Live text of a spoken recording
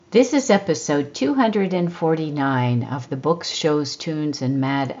This is episode 249 of the Books, Shows, Tunes, and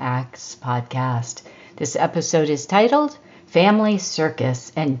Mad Acts podcast. This episode is titled Family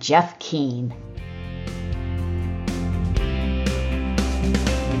Circus and Jeff Keane.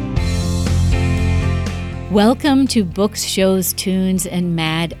 Welcome to Books, Shows, Tunes, and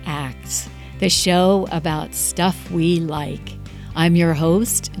Mad Acts, the show about stuff we like. I'm your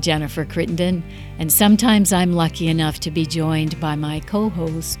host, Jennifer Crittenden, and sometimes I'm lucky enough to be joined by my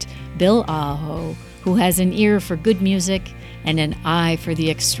co-host, Bill Aho, who has an ear for good music and an eye for the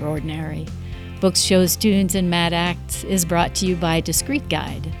extraordinary. Books, Shows, Tunes, and Mad Acts is brought to you by Discreet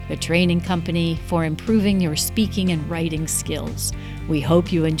Guide, the training company for improving your speaking and writing skills. We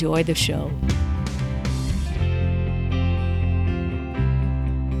hope you enjoy the show.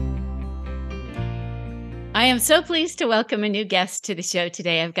 I am so pleased to welcome a new guest to the show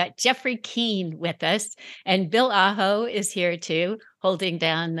today. I've got Jeffrey Keane with us, and Bill Aho is here too, holding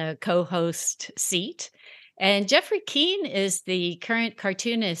down the co-host seat. And Jeffrey Keane is the current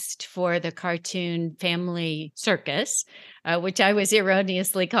cartoonist for the cartoon Family Circus, which I was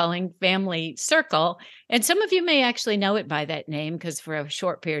erroneously calling Family Circle. And some of you may actually know it by that name because for a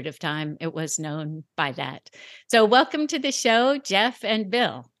short period of time, it was known by that. So welcome to the show, Jeff and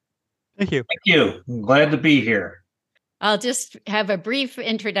Bill. Thank you. Thank you. I'm glad to be here. I'll just have a brief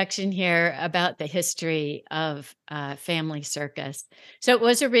introduction here about the history of Family Circus. So it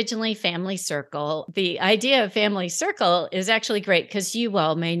was originally Family Circle. The idea of Family Circle is actually great because you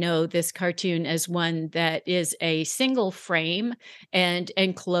all may know this cartoon as one that is a single frame and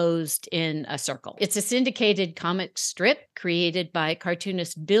enclosed in a circle. It's a syndicated comic strip created by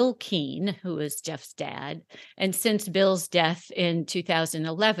cartoonist Bill Keane, who is Jeff's dad. And since Bill's death in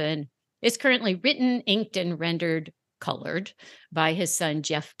 2011, it's currently written, inked, and rendered colored by his son,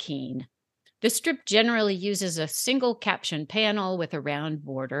 Jeff Keane. The strip generally uses a single caption panel with a round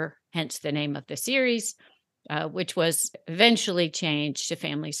border, hence the name of the series, which was eventually changed to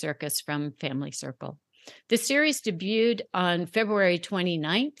Family Circus from Family Circle. The series debuted on February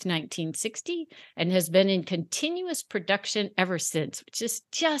 29th, 1960, and has been in continuous production ever since, which is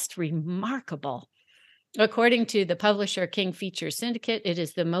just remarkable. According to the publisher King Feature Syndicate, it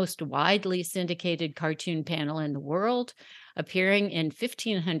is the most widely syndicated cartoon panel in the world, appearing in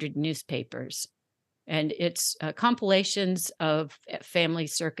 1,500 newspapers. And its compilations of Family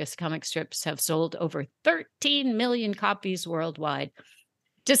Circus comic strips have sold over 13 million copies worldwide.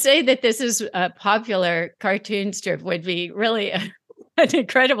 To say that this is a popular cartoon strip would be really an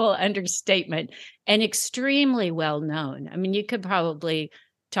incredible understatement and extremely well known. I mean, you could probably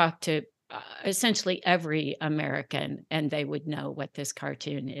talk to essentially every American, and they would know what this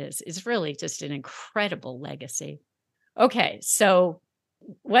cartoon is. It's really just an incredible legacy. Okay, so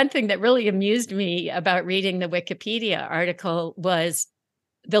one thing that really amused me about reading the Wikipedia article was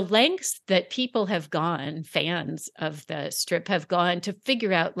the lengths that people have gone, fans of the strip have gone to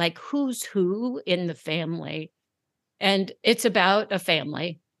figure out like who's who in the family. And it's about a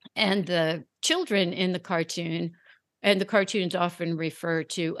family, and the children in the cartoon. And the cartoons often refer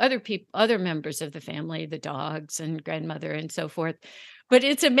to other people, other members of the family, the dogs and grandmother and so forth. But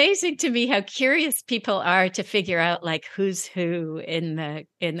it's amazing to me how curious people are to figure out like who's who in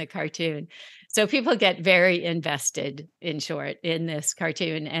the cartoon. So people get very invested, in short, in this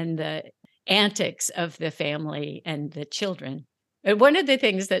cartoon and the antics of the family and the children. And one of the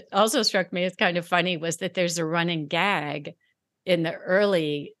things that also struck me as kind of funny was that there's a running gag in the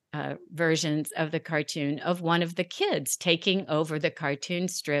early versions of the cartoon of one of the kids taking over the cartoon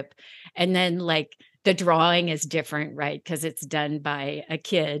strip. And then like the drawing is different, right? Because it's done by a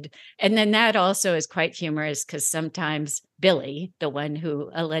kid. And then that also is quite humorous because sometimes Billy, the one who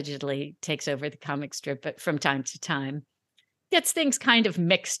allegedly takes over the comic strip, but from time to time gets things kind of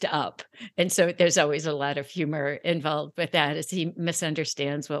mixed up. And so there's always a lot of humor involved with that as he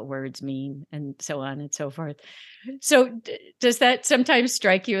misunderstands what words mean and so on and so forth. So does that sometimes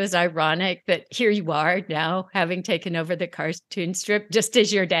strike you as ironic that here you are now having taken over the cartoon strip, just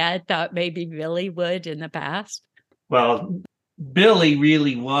as your dad thought maybe Billy would in the past? Well, Billy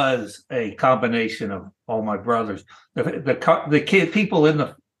really was a combination of all my brothers. The kid people in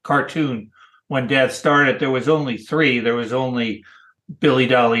the cartoon, when Dad started, there was only three. There was only Billy,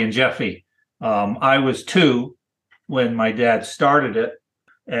 Dolly, and Jeffy. I was two when my dad started it.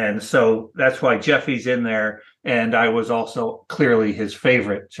 And so that's why Jeffy's in there. And I was also clearly his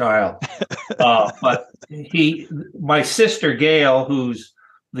favorite child. But my sister Gail, who's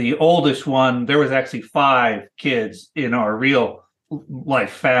the oldest one, there was actually 5 kids in our real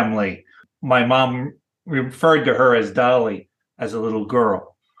life family. My mom referred to her as Dolly as a little girl.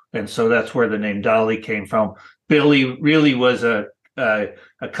 And so that's where the name Dolly came from. Billy really was a a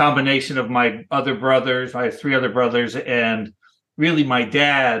combination of my other brothers. I have three other brothers, and really my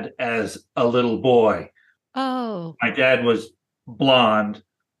dad as a little boy. Oh. My dad was blonde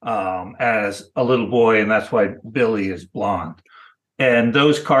as a little boy, and that's why Billy is blonde. And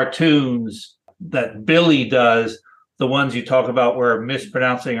those cartoons that Billy does, the ones you talk about where I'm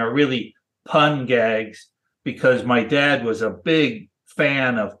mispronouncing, are really pun gags, because my dad was a big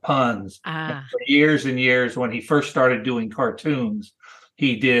fan of puns. And Ah. for years and years, when he first started doing cartoons,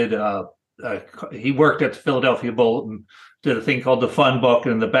 he did. He worked at the Philadelphia Bulletin, did a thing called the Fun Book,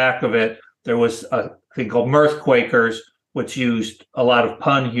 and in the back of it there was a thing called Mirthquakers, which used a lot of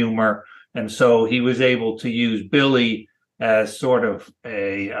pun humor, and so he was able to use Billy as sort of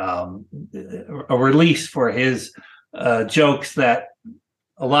a release for his jokes that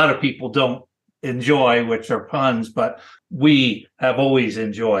a lot of people don't enjoy, which are puns, but we have always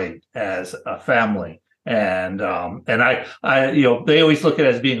enjoyed as a family. And I, they always look at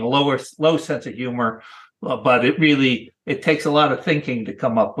it as being a low sense of humor, but it takes a lot of thinking to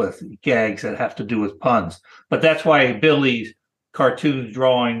come up with gags that have to do with puns. But that's why Billy's cartoon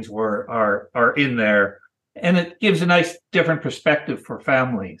drawings are in there, and it gives a nice different perspective for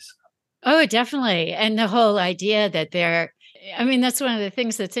families. Oh, definitely. And the whole idea that I mean, that's one of the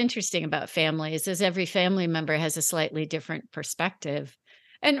things that's interesting about families is every family member has a slightly different perspective.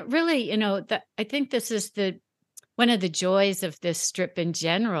 And really, I think this is one of the joys of this strip in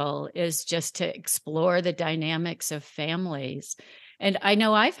general is just to explore the dynamics of families. And I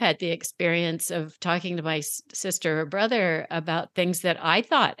know I've had the experience of talking to my sister or brother about things that I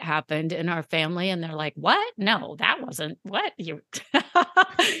thought happened in our family, and they're like, "What? No, that wasn't what you."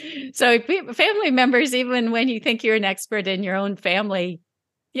 So, family members, even when you think you're an expert in your own family,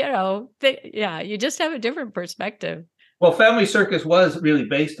 yeah, you just have a different perspective. Well, Family Circus was really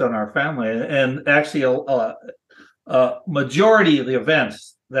based on our family, and actually, a majority of the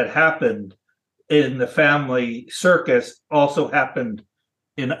events that happened in the Family Circus also happened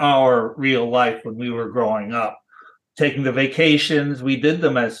in our real life when we were growing up. Taking the vacations, we did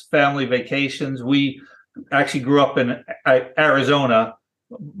them as family vacations. We actually grew up in Arizona.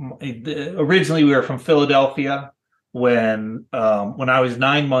 Originally, we were from Philadelphia. When I was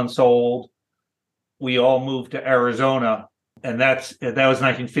 9 months old, we all moved to Arizona, and that was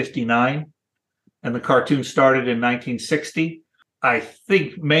 1959, and the cartoon started in 1960. I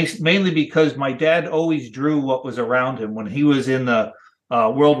think mainly because my dad always drew what was around him. When he was in the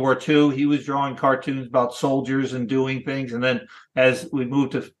World War II, he was drawing cartoons about soldiers and doing things. And then as we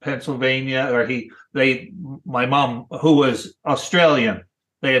moved to Pennsylvania, my mom, who was Australian,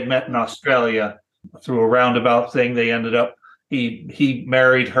 they had met in Australia through a roundabout thing. They ended up, he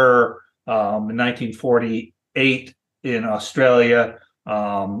married her in 1948 in Australia.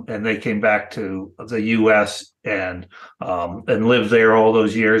 And they came back to the U.S. and lived there all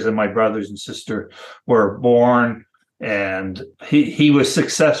those years. And my brothers and sister were born, and he was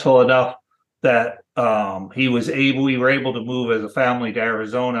successful enough that we were able to move as a family to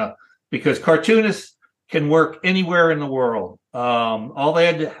Arizona, because cartoonists can work anywhere in the world. All they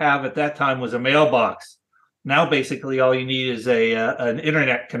had to have at that time was a mailbox. Now, basically, all you need is an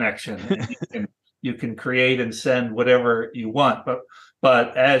internet connection. You can create and send whatever you want.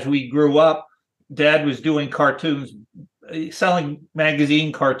 But as we grew up, Dad was doing cartoons, selling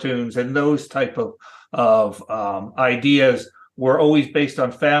magazine cartoons, and those type of ideas were always based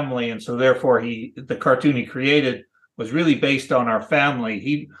on family. And so therefore the cartoon he created was really based on our family.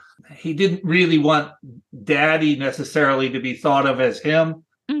 He didn't really want Daddy necessarily to be thought of as him,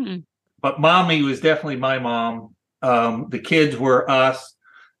 but Mommy was definitely my mom. The kids were us.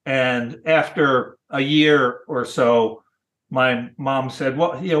 And after a year or so, my mom said,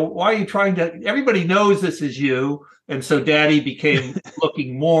 "Well, why are you trying to? Everybody knows this is you." And so Daddy became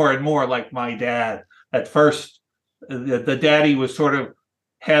looking more and more like my dad. At first, the daddy was sort of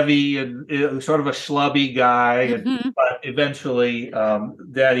heavy and sort of a schlubby guy, but eventually,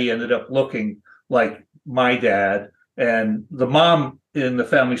 Daddy ended up looking like my dad. And the mom in the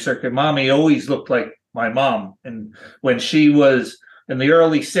Family Circus, Mommy, always looked like my mom. And when she was in the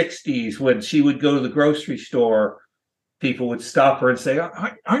early 60s, when she would go to the grocery store, people would stop her and say,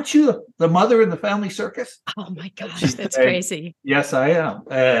 "Aren't you the mother in the Family Circus?" Oh my gosh, that's crazy. "Yes, I am."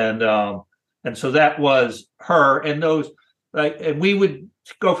 And so that was her. And and we would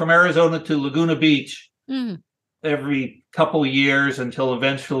go from Arizona to Laguna Beach every couple of years until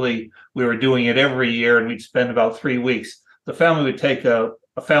eventually we were doing it every year, and we'd spend about 3 weeks. The family would take a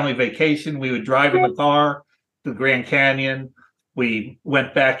family vacation. We would drive in the car to Grand Canyon. We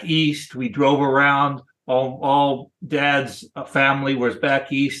went back east. We drove around. All Dad's family was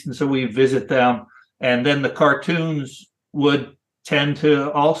back east, and so we visit them. And then the cartoons would tend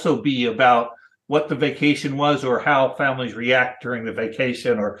to also be about what the vacation was or how families react during the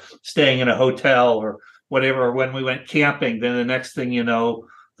vacation or staying in a hotel or whatever. When we went camping, then the next thing you know,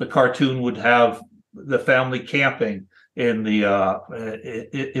 the cartoon would have the family camping in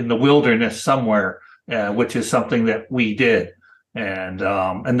the wilderness somewhere, which is something that we did. And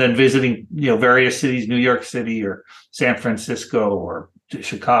then visiting, various cities, New York City or San Francisco or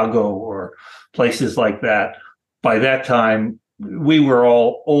Chicago or places like that. By that time, we were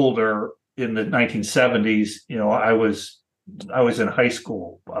all older. In the 1970s, I was in high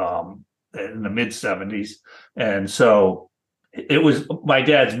school in the mid 70s, and so it was my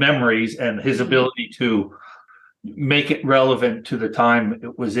dad's memories and his ability to make it relevant to the time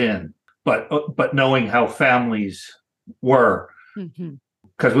it was in, but knowing how families were.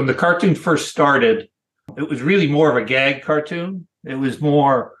 Because when the cartoon first started, it was really more of a gag cartoon. It was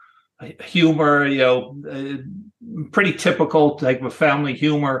more humor, pretty typical type of family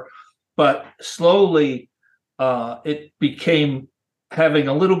humor. But slowly, it became having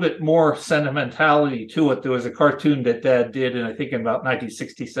a little bit more sentimentality to it. There was a cartoon that Dad did, and I think in about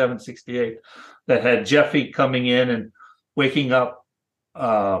 1967, 68, that had Jeffy coming in and waking up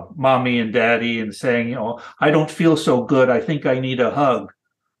Mommy and Daddy and saying, I don't feel so good. I think I need a hug.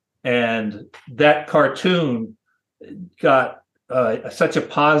 And that cartoon got such a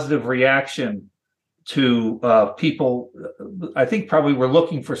positive reaction to people. I think probably were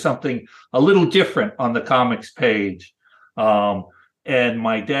looking for something a little different on the comics page. And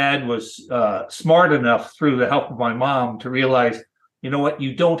my dad was smart enough through the help of my mom to realize, what,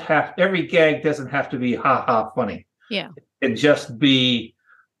 every gag doesn't have to be funny. Yeah. And just be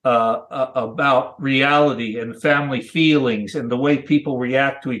about reality and family feelings and the way people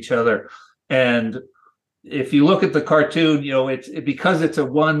react to each other. And if you look at the cartoon, because it's a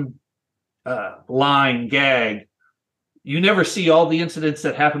one line gag, you never see all the incidents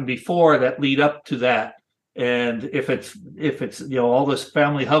that happened before that lead up to that. And if it's all this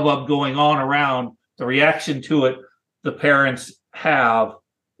family hubbub going on around, the reaction to it the parents have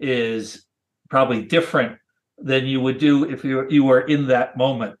is probably different than you would do if you were in that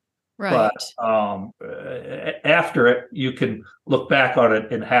moment. Right. But after it, you can look back on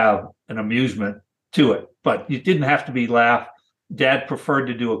it and have an amusement to it. But you didn't have to be laughed. Dad preferred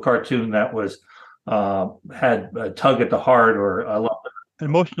to do a cartoon that was had a tug at the heart or an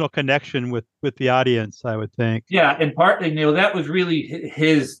emotional connection with the audience, I would think. Yeah, and partly, that was really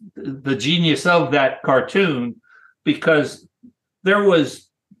the genius of that cartoon, because there was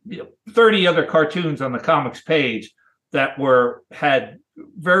 30 other cartoons on the comics page that had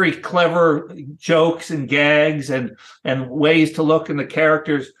very clever jokes and gags and ways to look in the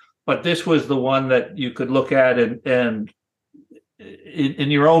characters, but this was the one that you could look at and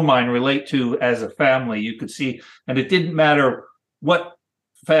in your own mind relate to as a family. You could see, and it didn't matter what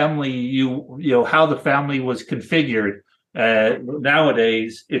family how the family was configured.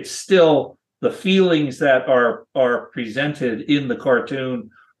 Nowadays, it's still the feelings that are presented in the cartoon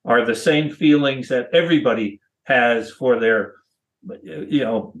are the same feelings that everybody has for their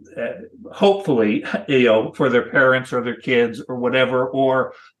hopefully for their parents or their kids or whatever,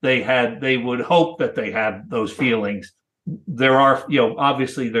 or they would hope that they had those feelings. There are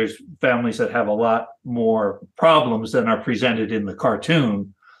obviously there's families that have a lot more problems than are presented in the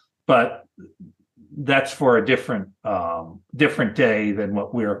cartoon, but that's for a different day than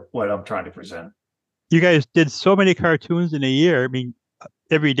what I'm trying to present. You guys did so many cartoons in a year. I mean,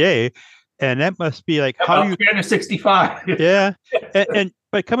 every day, and that must be like how you 365. Yeah, and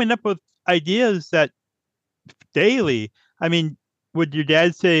but coming up with ideas that daily. I mean, would your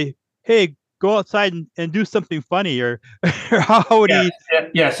dad say, "Hey, go outside and do something funny," or how would he?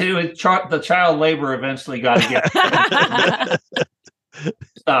 Yes, it was the child labor eventually got to get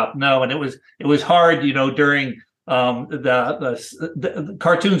stop. No, and it was hard, during the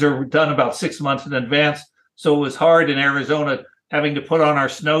cartoons are done about 6 months in advance, so it was hard in Arizona having to put on our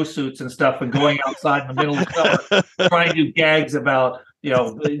snowsuits and stuff and going outside in the middle of summer trying to do gags about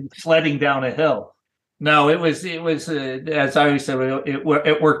sledding down a hill. No, it was as I always said, it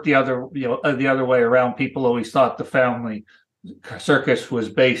worked the other way around. People always thought the family circus was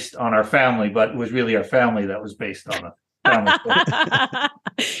based on our family, but it was really our family that was based on a family.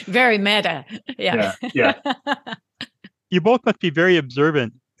 Very meta. Yeah. You both must be very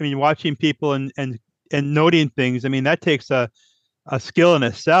observant. I mean, watching people and noting things. I mean, that takes a skill in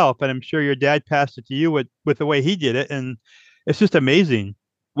itself, and I'm sure your dad passed it to you with the way he did it, and it's just amazing.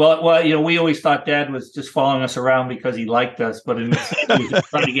 Well, we always thought Dad was just following us around because he liked us, but in the sense he was just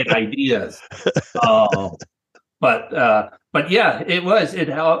trying to get ideas. But yeah, it was.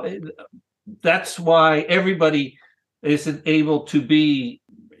 That's why everybody isn't able to be,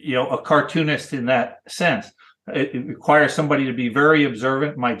 a cartoonist in that sense. It requires somebody to be very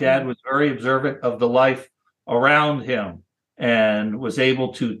observant. My dad was very observant of the life around him and was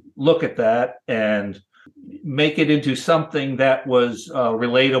able to look at that and make it into something that was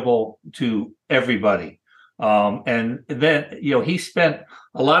relatable to everybody. And then, he spent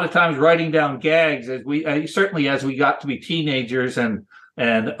a lot of times writing down gags as certainly as we got to be teenagers and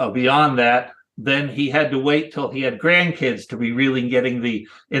beyond that. Then he had to wait till he had grandkids to be really getting the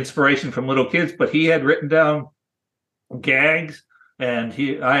inspiration from little kids. But he had written down gags, and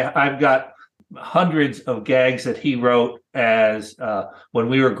I've got hundreds of gags that he wrote as when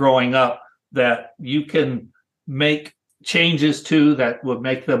we were growing up that you can make changes to that would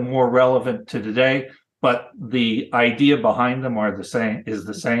make them more relevant to today. But the idea behind them is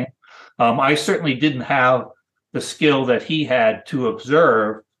the same. I certainly didn't have the skill that he had to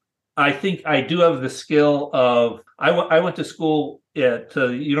observe. I think I do have the skill of, I went to school at the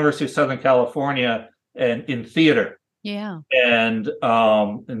University of Southern California and in theater. Yeah. And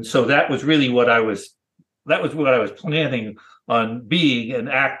so that was really what I was planning on being, an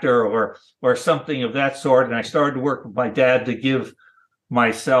actor or something of that sort. And I started to work with my dad to give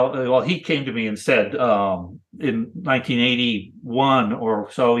myself, well, he came to me and said in 1981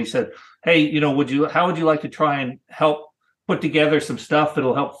 or so, he said, hey, how would you like to try and help put together some stuff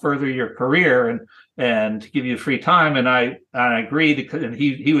that'll help further your career and to give you free time? And I agreed, and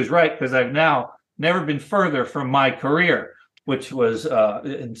he was right, because I've now never been further from my career, which was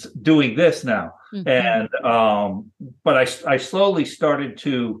in doing this now. Mm-hmm. And but I slowly started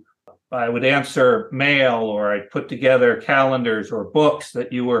to, I would answer mail, or I'd put together calendars or books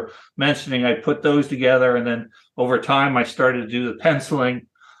that you were mentioning. I'd put those together, and then over time I started to do the penciling.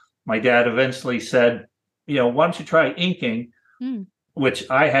 My dad eventually said, why don't you try inking, which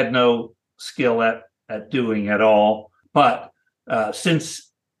I had no skill at doing at all. But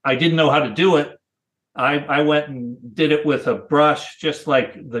since I didn't know how to do it, I went and did it with a brush, just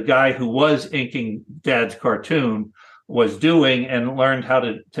like the guy who was inking Dad's cartoon was doing, and learned how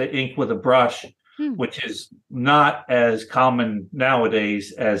to ink with a brush, which is not as common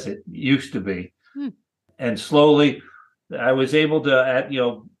nowadays as it used to be. And slowly I was able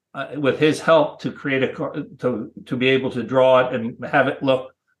to, with his help, to create to be able to draw it and have it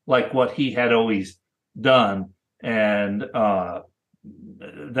look like what he had always done. And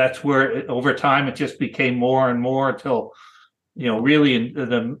that's where over time it just became more and more until, really in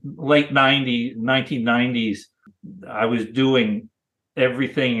the late 1990s, I was doing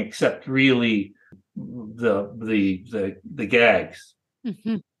everything except really the gags.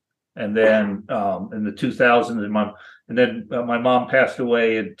 Mm-hmm. And then in the 2000s, my mom passed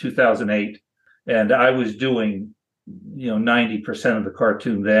away in 2008, and I was doing 90% of the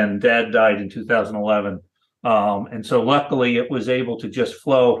cartoon then. Dad died in 2011, and so luckily it was able to just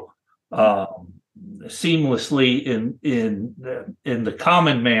flow seamlessly in the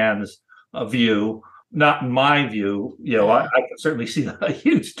common man's view, not in my view. I can certainly see a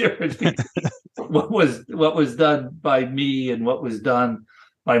huge difference between what was done by me and what was done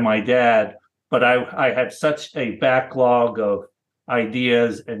by my dad. But I had such a backlog of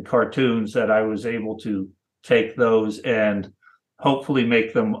ideas and cartoons that I was able to take those and hopefully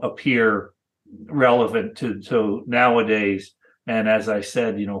make them appear relevant to nowadays. And as I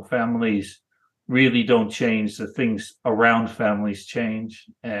said, families really don't change. The things around families change.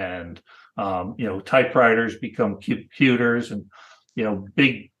 And, typewriters become computers, and,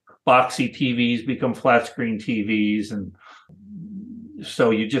 big boxy TVs become flat screen TVs. And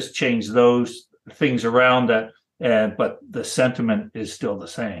so you just change those things around that, but the sentiment is still the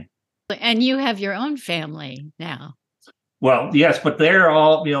same. And you have your own family now. Well, yes, but they're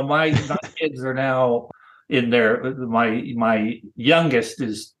all, my kids are now in their, my youngest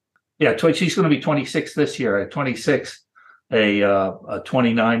is, she's going to be 26 this year. At 26, a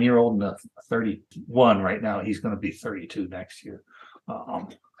 29-year-old and a 31 right now. He's going to be 32 next year.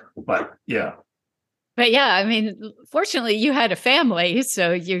 But yeah. But yeah, I mean, fortunately, you had a family,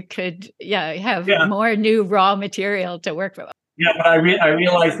 so you could, have more new raw material to work with. Yeah, but I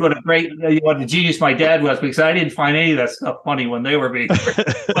realized what a genius my dad was, because I didn't find any of that stuff funny when they were being.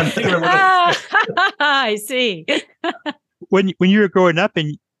 I see. when you were growing up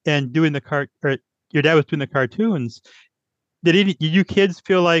and doing or your dad was doing the cartoons, did you kids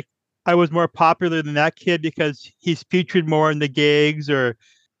feel like I was more popular than that kid because he's featured more in the gags, or?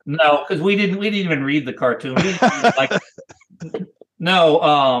 No, because we didn't even read the cartoon.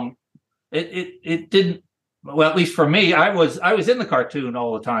 No, it didn't. well, at least for me, I was in the cartoon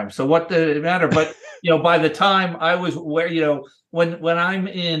all the time. So what did it matter? But by the time I was where when I'm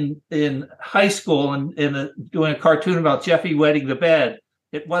in high school and doing a cartoon about Jeffy wetting the bed,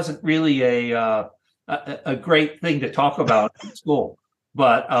 it wasn't really a great thing to talk about in school.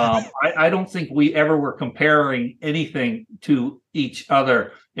 But I don't think we ever were comparing anything to each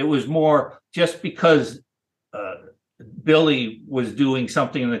other. It was more just because Billy was doing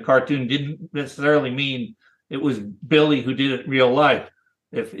something in the cartoon didn't necessarily mean it was Billy who did it in real life.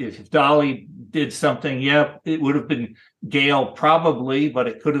 If Dolly did something, yeah, it would have been Gail probably, but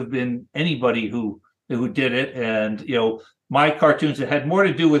it could have been anybody who did it. And my cartoons, it had more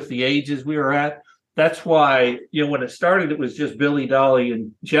to do with the ages we were at. That's why when it started, it was just Billy, Dolly,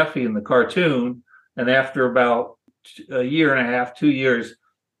 and Jeffy in the cartoon. And after about a year and a half, 2 years,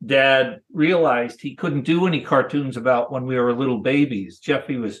 Dad realized he couldn't do any cartoons about when we were little babies.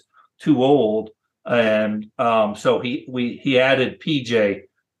 Jeffy was too old. And so he added PJ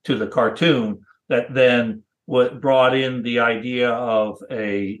to the cartoon that then brought in the idea of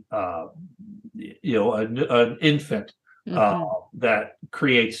an infant that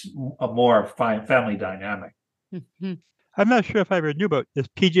creates a more family dynamic. Mm-hmm. I'm not sure if I ever knew, but does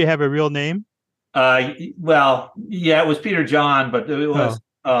PJ have a real name? Well, yeah, it was Peter John, but it was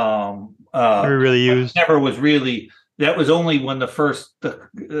never really used. Never was really. That was only when he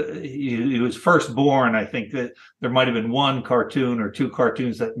was first born. I think that there might have been one cartoon or two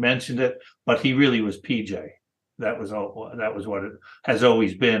cartoons that mentioned it, but he really was PJ. That was all. That was what it has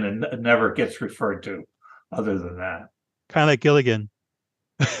always been, and never gets referred to other than that. Kind of like Gilligan.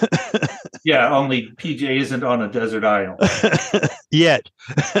 Yeah, only PJ isn't on a desert island yet.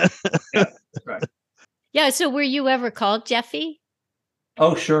 Yeah, right. Yeah. So were you ever called Jeffy?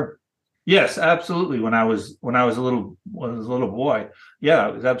 Oh, sure. Yes, absolutely. When I was a little boy, yeah, I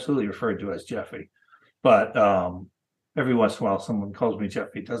was absolutely referred to as Jeffy. But every once in a while, someone calls me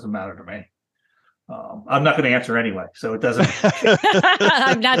Jeffy. It doesn't matter to me. I'm not going to answer anyway, so it doesn't.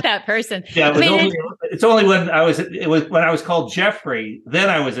 I'm not that person. Yeah, it's only when I was called Jeffrey, then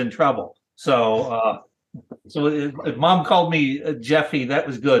I was in trouble. So if Mom called me Jeffy, that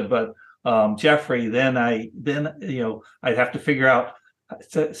was good. But Jeffrey, then I'd have to figure out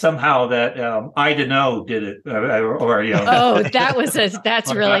somehow that I don't know did it or Oh,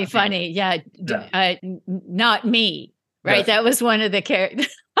 that's really funny. Yeah. Not me. Right. Yes. That was one of the characters.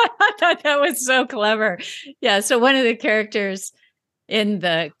 I thought that was so clever. Yeah. So one of the characters in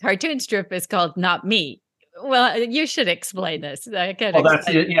the cartoon strip is called Not Me. Well, you should explain this. That's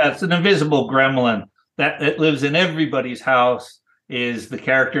it. Yeah, it's an invisible gremlin that it lives in everybody's house. Is the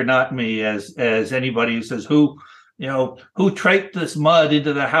character Not Me? As anybody who says who traipsed this mud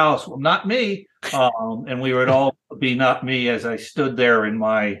into the house? Well, not me. And we would all be not me as I stood there in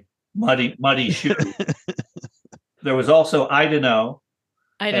my muddy shoes. There was also I don't know.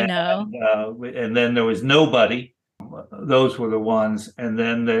 And then there was Nobody. Those were the ones. And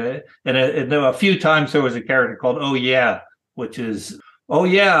then and a few times there was a character called Oh Yeah, which is Oh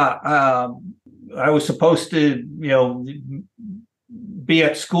Yeah. I was supposed to be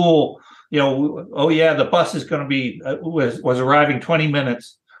at school. Oh yeah, the bus is going to be was arriving 20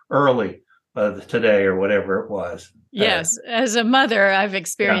 minutes early today or whatever it was. Yes, as a mother, I've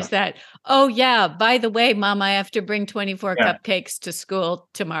experienced that. Oh yeah, by the way, Mom, I have to bring 24 cupcakes to school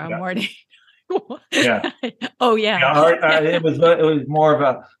tomorrow morning. Yeah. Oh yeah. It was more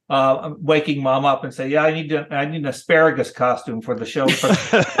of a waking Mom up and say, yeah, I need an asparagus costume for the show.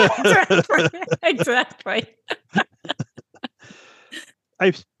 Exactly.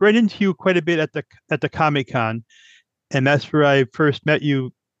 I've run into you quite a bit at the Comic-Con, and that's where I first met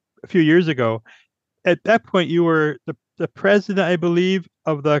you a few years ago. At that point, you were the president, I believe,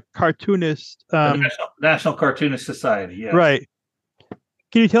 of the cartoonist National Cartoonist Society. Yes. Right.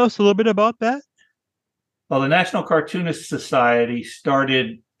 Can you tell us a little bit about that? Well, the National Cartoonist Society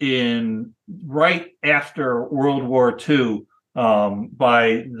started right after World War II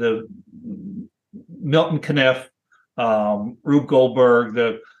by the Milton Caniff, Rube Goldberg,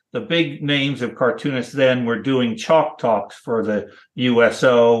 the big names of cartoonists then were doing chalk talks for the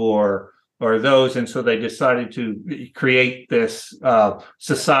USO or those, and so they decided to create this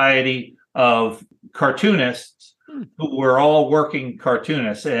society of cartoonists who were all working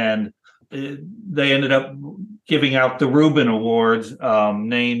cartoonists, and they ended up giving out the Reuben Awards,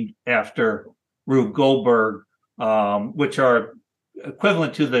 named after Rube Goldberg, which are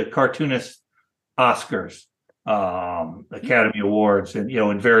equivalent to the cartoonist Oscars. Academy Awards, and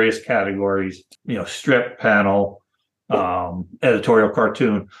in various categories, strip, panel, editorial,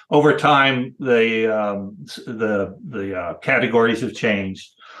 cartoon. Over time, the categories have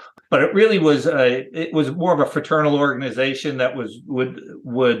changed. but it was more of a fraternal organization that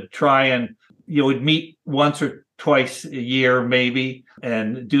would try and would meet once or twice a year maybe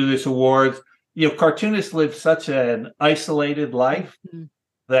and do this awards. Cartoonists live such an isolated life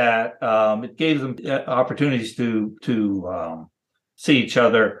that it gave them opportunities to see each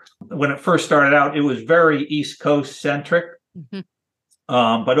other. When it first started out, it was very East Coast centric,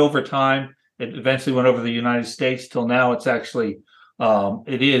 but over time, it eventually went over to the United States. Till now, it's actually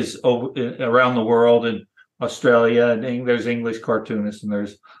it is around the world, in Australia, and there's English cartoonists, and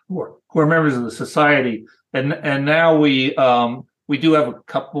there's who are members of the society, and now we do have a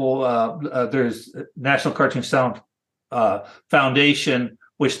couple. There's National Cartoon Sound Foundation,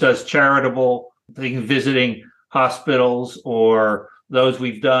 which does charitable things, visiting hospitals, or those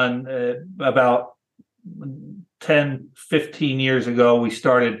we've done about 10, 15 years ago. We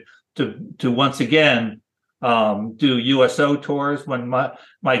started to once again do USO tours. When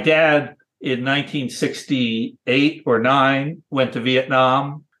my dad in 1968 or 9 went to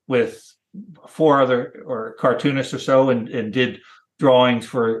Vietnam with 4 other cartoonists or so, and did drawings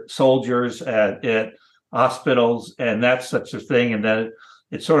for soldiers at hospitals, and that's such a thing. And then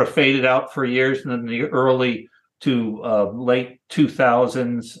it sort of faded out for years, and then the early to late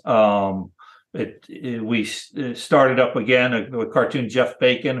 2000s, we started up again with cartoon. Jeff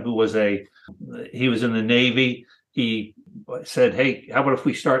Bacon, who was he was in the Navy, he said, "Hey, how about if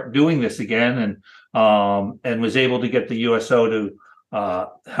we start doing this again?" And was able to get the USO to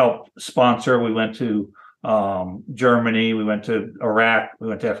help sponsor. We went to Germany, we went to Iraq, we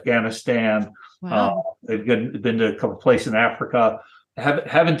went to Afghanistan. Wow. They've been to a couple places in Africa.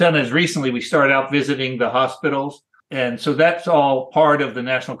 Haven't done as recently. We started out visiting the hospitals, and so that's all part of the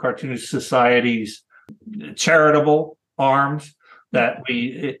National Cartoonist Society's charitable arms. That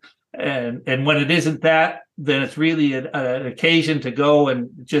and when it isn't that, then it's really an occasion to go and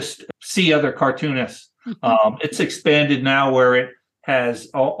just see other cartoonists. It's expanded now where it has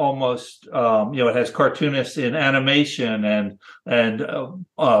almost it has cartoonists in animation and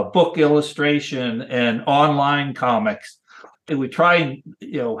book illustration and online comics. And we try and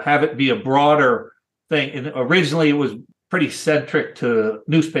have it be a broader thing. And originally it was pretty centric to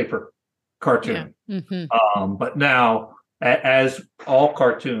newspaper cartoon, but now, as all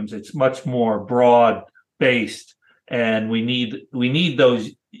cartoons, it's much more broad based, and we need those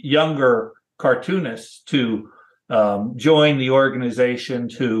younger cartoonists to join the organization,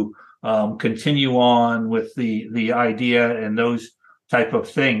 to continue on with the idea and those type of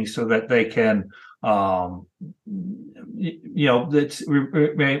things, so that they can that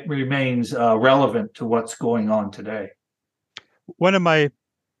remains relevant to what's going on today. One of my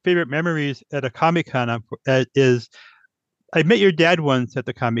favorite memories at a Comic-Con is I met your dad once at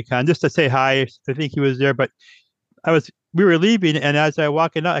the Comic-Con just to say hi. I think he was there, but we were leaving, and as I was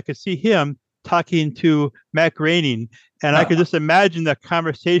walking out, I could see him talking to Matt Groening, and I could just imagine the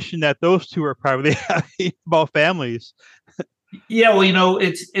conversation that those two were probably having about families. Yeah, well,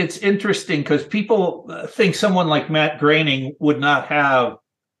 it's interesting because people think someone like Matt Groening would not have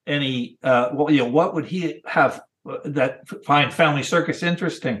any. What would he have that find Family Circus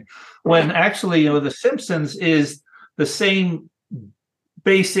interesting? When actually, The Simpsons is the same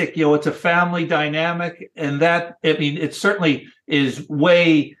basic. It's a family dynamic, and that it certainly is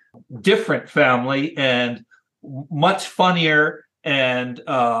way different family and much funnier. And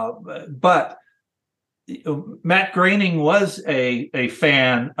but Matt Groening was a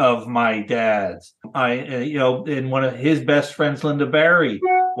fan of my dad's. And one of his best friends, Linda Barry,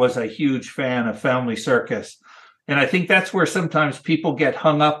 was a huge fan of Family Circus. And I think that's where sometimes people get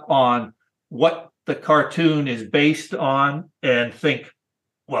hung up on what the cartoon is based on and think,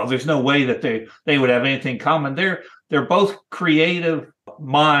 well, there's no way that they would have anything common. They're both creative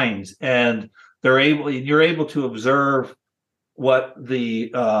minds, and you're able to observe what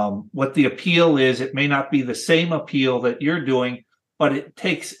the appeal is. It may not be the same appeal that you're doing, but it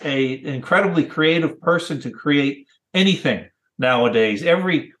takes an incredibly creative person to create anything nowadays.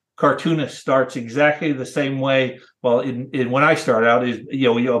 Every cartoonist starts exactly the same way. Well, when I start out, is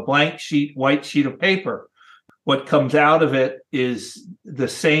a blank sheet, white sheet of paper. What comes out of it is the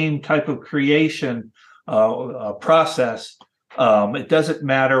same type of creation process. It doesn't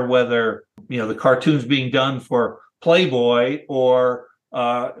matter whether the cartoon's being done for Playboy or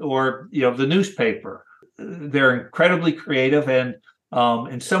the newspaper. They're incredibly creative, and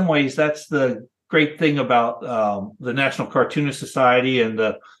in some ways, that's the great thing about the National Cartoonist Society and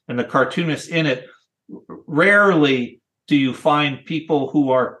the cartoonists in it. Rarely do you find people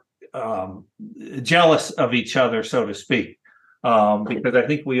who are jealous of each other, so to speak, because I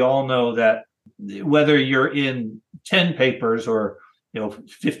think we all know that whether you're in 10 papers or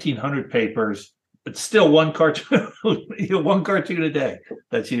 1,500 papers. It's still one cartoon, one cartoon a day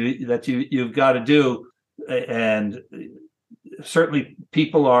that you've got to do. And certainly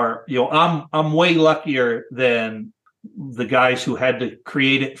people are, I'm way luckier than the guys who had to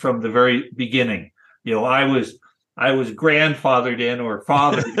create it from the very beginning. I was grandfathered in or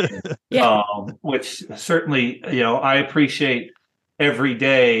fathered in, Yeah. which certainly, I appreciate every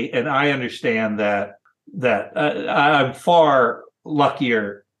day. And I understand that I'm far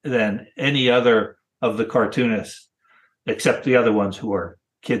luckier than any other of the cartoonists, except the other ones who are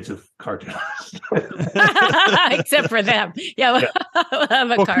kids of cartoonists. Except for them. Yeah. We'll have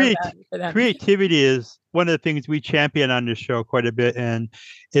a Well, carve out for them. creativity is one of the things we champion on the show quite a bit, and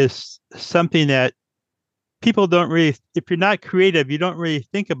is something that people don't really, if you're not creative, you don't really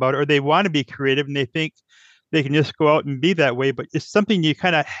think about it, or they want to be creative and they think they can just go out and be that way. But it's something you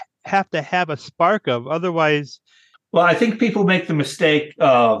kind of have to have a spark of. Otherwise. Well, I think people make the mistake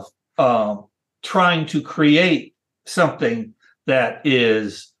of trying to create something that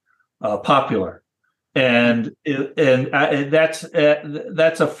is popular. And that's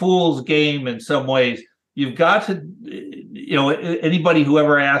a fool's game in some ways. You've got to, anybody who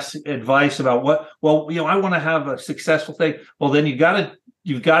ever asks advice about I want to have a successful thing. Well, then you've got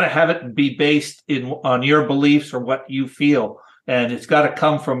to have it be based on your beliefs or what you feel, and it's got to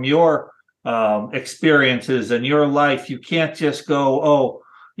come from your experiences and your life. You can't just go,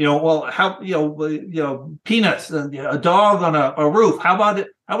 peanuts, a dog on a roof. How about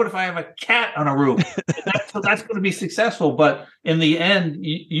if I have a cat on a roof? That's going to be successful. But in the end,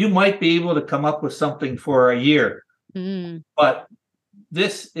 you might be able to come up with something for a year. Mm. But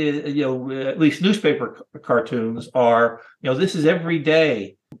this is, at least newspaper cartoons are, this is every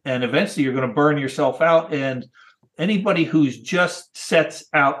day. And eventually you're going to burn yourself out. And anybody who's just sets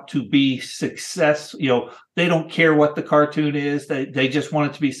out to be successful, they don't care what the cartoon is. They just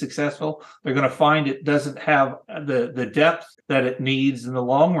want it to be successful. They're going to find it doesn't have the depth that it needs in the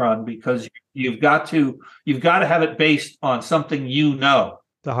long run, because you've got to have it based on something the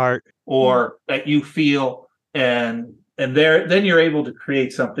heart, or that you feel, and then you're able to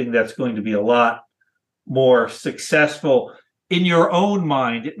create something that's going to be a lot more successful in your own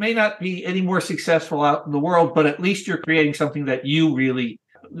mind. It may not be any more successful out in the world, but at least you're creating something that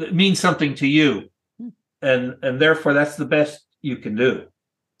that means something to you. And therefore that's the best you can do.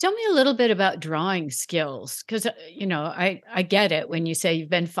 Tell me a little bit about drawing skills, because, I get it when you say you've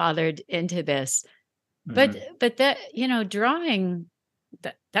been fathered into this, but that, drawing,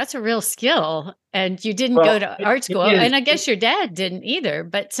 that's a real skill, and you didn't go to art school, and I guess your dad didn't either,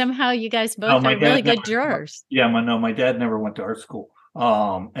 but somehow you guys both are really good drawers. Yeah, my dad never went to art school.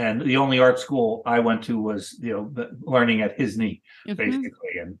 And the only art school I went to was, learning at his knee,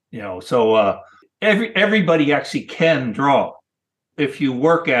 basically. And, so everybody actually can draw if you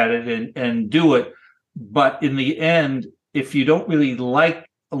work at it and do it. But in the end, if you don't really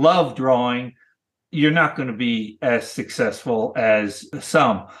love drawing, you're not going to be as successful as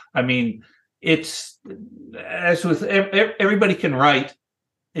some. I mean, it's as with everybody can write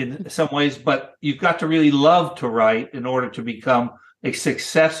in some ways, but you've got to really love to write in order to become a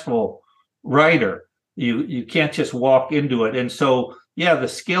successful writer. You can't just walk into it. And so, the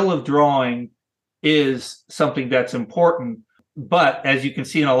skill of drawing is something that's important. But as you can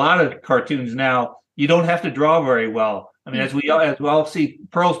see in a lot of cartoons now, you don't have to draw very well. I mean, as we all see,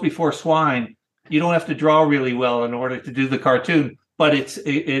 Pearls Before Swine, you don't have to draw really well in order to do the cartoon, but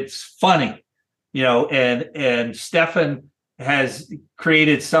it's funny, and Stefan has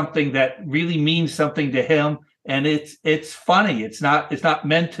created something that really means something to him, and it's funny. It's not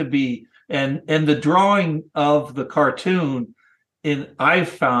meant to be, and the drawing of the cartoon I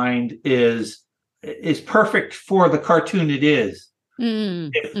find is perfect for the cartoon it is.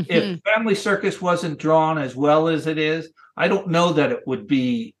 If Family Circus wasn't drawn as well as it is, I don't know that it would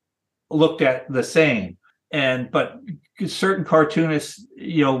be looked at the same. But certain cartoonists,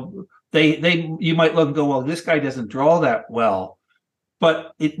 they you might look and go, well, this guy doesn't draw that well,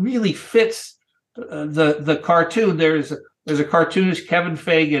 but it really fits the cartoon. There's a cartoonist, Kevin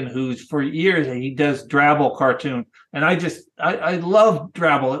Fagan, who's for years he does Drabble cartoon, and I love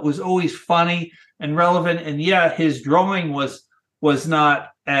Drabble. It was always funny and relevant, and his drawing was not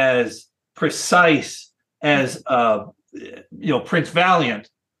as precise as Prince Valiant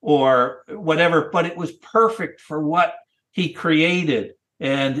or whatever, but it was perfect for what he created,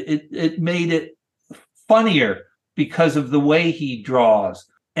 and it made it funnier because of the way he draws.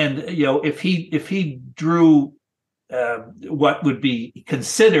 And if he drew what would be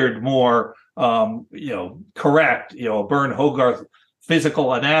considered more correct, Bern Hogarth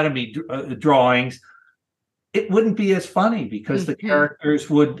physical anatomy drawings, it wouldn't be as funny because the characters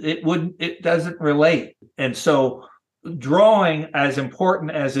it doesn't relate. And so drawing, as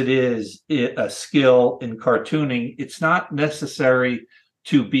important as it is a skill in cartooning, it's not necessary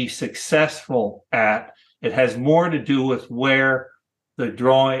to be successful at. It has more to do with where the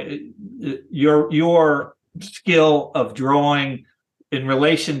drawing, your skill of drawing in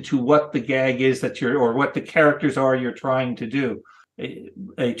relation to what the gag is that you're, or what the characters are you're trying to do.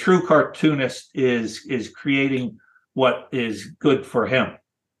 A true cartoonist is creating what is good for him,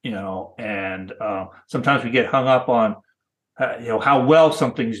 and sometimes we get hung up on how well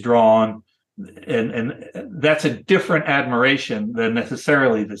something's drawn, and that's a different admiration than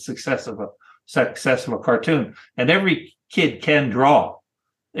necessarily the success of a cartoon. And every kid can draw.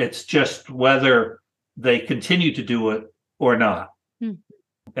 It's just whether they continue to do it or not.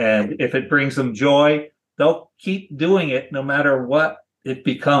 And if it brings them joy, they'll keep doing it no matter what it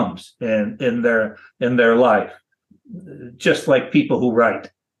becomes in their life. Just like people who write.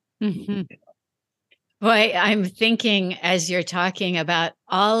 Boy, I'm thinking as you're talking about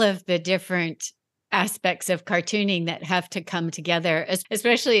all of the different aspects of cartooning that have to come together,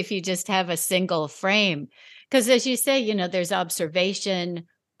 especially if you just have a single frame. Because as you say, there's observation,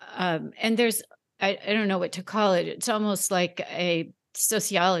 and there's, I don't know what to call it. It's almost like a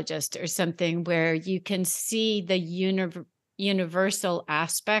sociologist or something where you can see the universal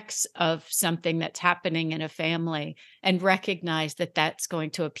aspects of something that's happening in a family and recognize that that's going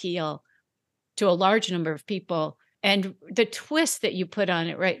to appeal to a large number of people. And the twist that you put on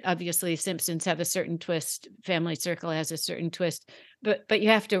it, right? Obviously, Simpsons have a certain twist. Family Circle has a certain twist, but you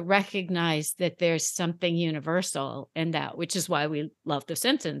have to recognize that there's something universal in that, which is why we love The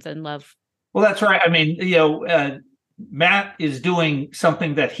Simpsons and love. Well, that's right. I mean, Matt is doing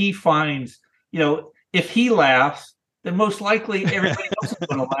something that he finds, if he laughs, then most likely everybody else is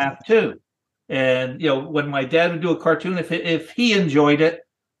going to laugh too. And, when my dad would do a cartoon, if he enjoyed it,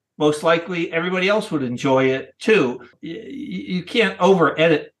 most likely everybody else would enjoy it too. You can't over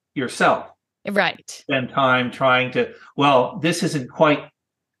edit yourself. Right. Spend time trying to, this isn't quite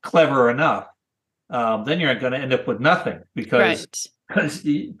clever enough. Then you're going to end up with nothing because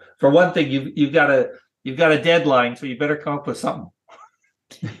for one thing, you've got a deadline, so you better come up with something.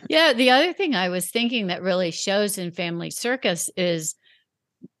 Yeah. The other thing I was thinking that really shows in Family Circus is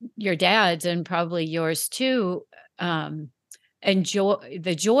your dad's, and probably yours too, enjoy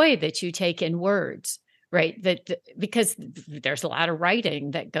the joy that you take in words, right? Because there's a lot of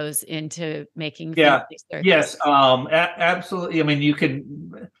writing that goes into making Family Circus. Yes, absolutely. I mean, you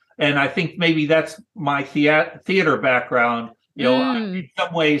can, and I think maybe that's my theater background. In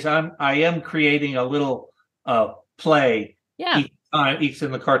some ways, I am creating a little play. Yeah. Each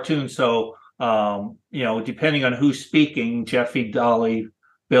in the cartoon. So, depending on who's speaking, Jeffy, Dolly,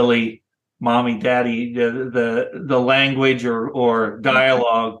 Billy, Mommy, Daddy, the language or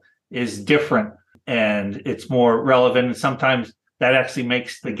dialogue is different, and it's more relevant. And sometimes that actually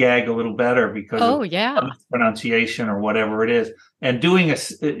makes the gag a little better because of pronunciation or whatever it is. And doing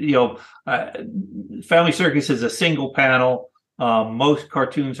Family Circus is a single panel. Most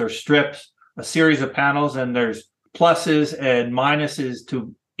cartoons are strips, a series of panels, and there's pluses and minuses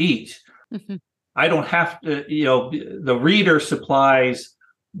to each. I don't have to, the reader supplies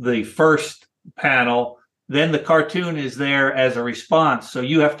the first panel, then the cartoon is there as a response. So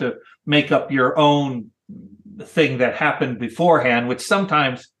you have to make up your own thing that happened beforehand, which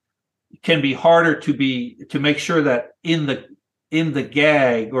sometimes can be harder to make sure that in the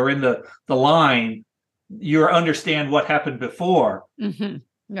gag or in the line, you understand what happened before. Right.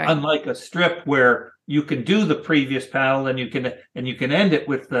 Unlike a strip where you can do the previous panel and you can end it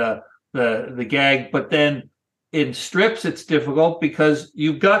with the gag, but then in strips it's difficult because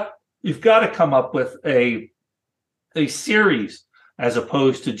you've got to come up with a series as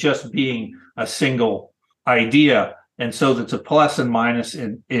opposed to just being a single idea. And so that's a plus and minus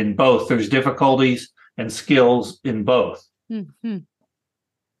in both. There's difficulties and skills in both.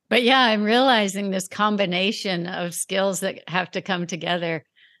 But yeah, I'm realizing this combination of skills that have to come together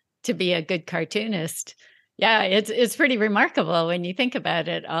to be a good cartoonist. Yeah, it's pretty remarkable when you think about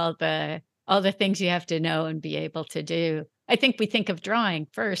it, all the things you have to know and be able to do. I think we think of drawing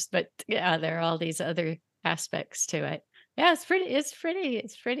first, but yeah, there are all these other aspects to it. Yeah, it's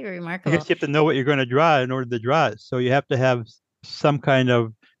pretty remarkable. I guess you have to know what you're going to draw in order to draw it. So you have to have some kind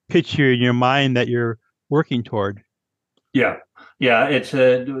of picture in your mind that you're working toward. Yeah. It's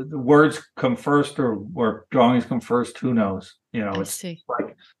the words come first or drawings come first. Who knows? It's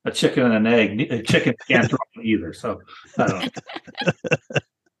like a chicken and an egg. A chicken can't draw either. So I don't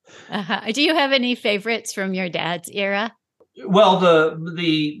know. Do you have any favorites from your dad's era? Well,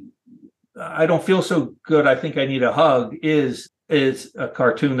 the I don't feel so good, I think I need a hug is a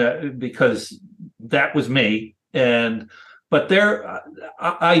cartoon that, because that was me. And but there,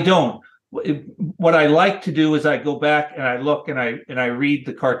 I don't. What I like to do is I go back and I look and I read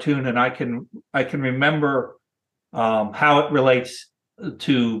the cartoon, and I can remember how it relates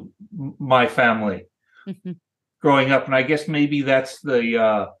to my family growing up. And I guess maybe that's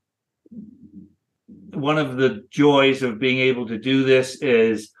the one of the joys of being able to do this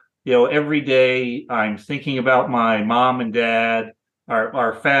is, every day I'm thinking about my mom and dad,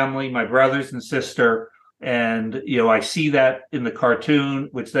 our family, my brothers and sister. And, I see that in the cartoon,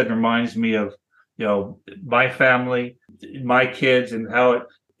 which then reminds me of, my family, my kids, and how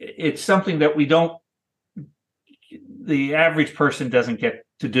it's something that the average person doesn't get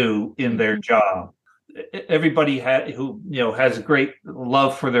to do in their job. Everybody who has a great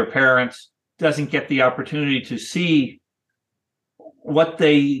love for their parents doesn't get the opportunity to see what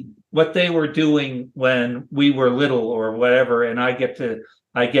they were doing when we were little or whatever. And I get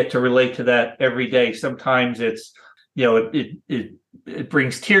to relate to that every day. Sometimes it's, it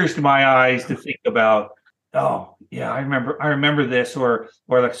brings tears to my eyes to think about, oh yeah, I remember this, or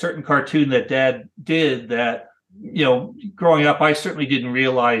like a certain cartoon that Dad did that, growing up, I certainly didn't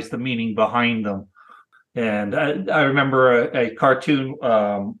realize the meaning behind them. And I remember a cartoon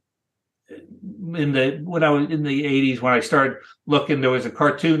when I was in the 80s, when I started looking, there was a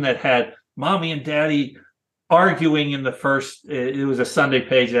cartoon that had Mommy and Daddy arguing in the first. It was a Sunday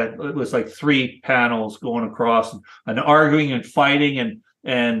page that it was like 3 panels going across, and arguing and fighting,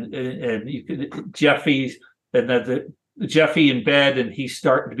 and you could Jeffy's and the Jeffy in bed, and he's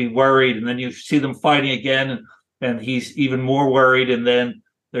starting to be worried, and then you see them fighting again, and he's even more worried, and then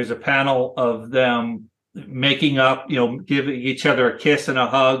there's a panel of them making up, giving each other a kiss and a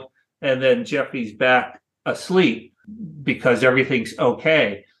hug, and then Jeffy's back asleep because everything's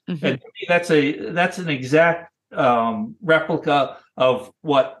okay. And to me, that's an exact replica of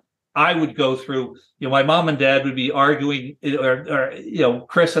what I would go through. My mom and dad would be arguing, or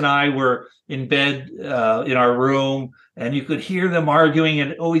Chris and I were in bed in our room, and you could hear them arguing,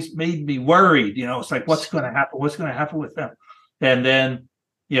 and it always made me worried. It's like, what's going to happen? What's going to happen with them? And then,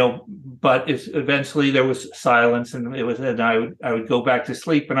 but eventually there was silence, and I would go back to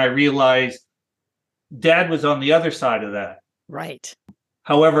sleep, and I realized Dad was on the other side of that. Right.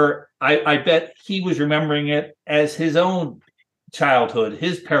 However, I bet he was remembering it as his own childhood,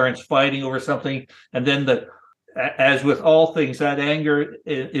 his parents fighting over something. And then as with all things, that anger,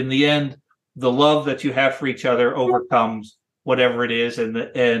 in the end, the love that you have for each other overcomes whatever it is.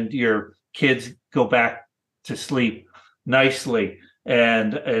 And your kids go back to sleep nicely.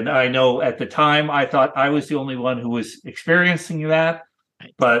 And I know at the time I thought I was the only one who was experiencing that.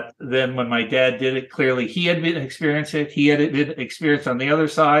 But then when my dad did it, clearly he had been experiencing it. He had been experienced on the other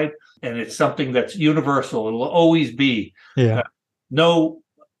side. And it's something that's universal. It will always be. Yeah. No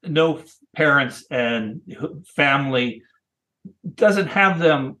parents and family doesn't have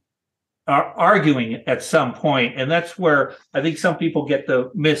them arguing at some point. And that's where I think some people get the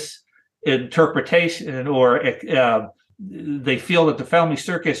misinterpretation, or they feel that the family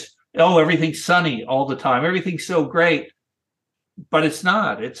circus, everything's sunny all the time. Everything's so great. But it's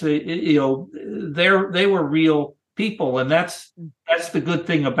not. It's they were real people, and that's the good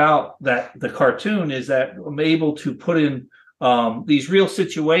thing about that. The cartoon is that I'm able to put in these real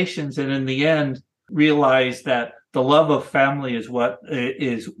situations, and in the end, realize that the love of family is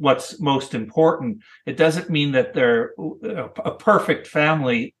what's most important. It doesn't mean that they're a perfect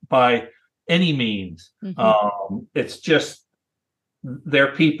family by any means. It's just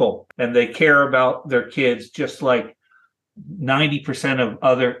they're people, and they care about their kids just like 90% of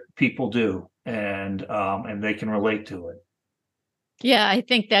other people do, and they can relate to it. Yeah, I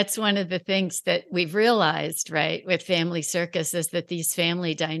think that's one of the things that we've realized, right, with Family Circus, is that these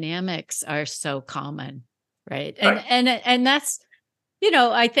family dynamics are so common, right? And that's,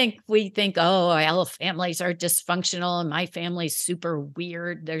 I think we think, all families are dysfunctional, and my family's super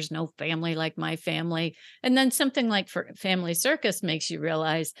weird. There's no family like my family. And then something like Family Circus makes you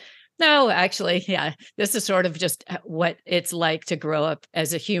realize, no, actually, yeah, this is sort of just what it's like to grow up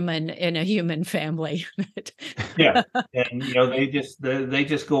as a human in a human family. Yeah, and they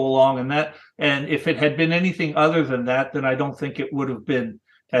just go along, and if it had been anything other than that, then I don't think it would have been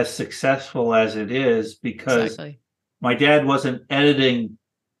as successful as it is, because my dad wasn't editing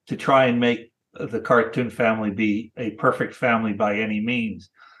to try and make the cartoon family be a perfect family by any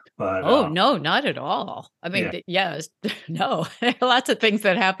means. But, no, not at all. I mean, yes, no, there are lots of things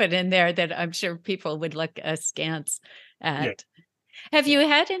that happen in there that I'm sure people would look askance at. Have you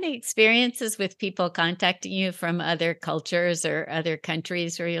had any experiences with people contacting you from other cultures or other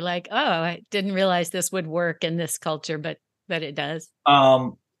countries where you're like, "Oh, I didn't realize this would work in this culture, but it does?"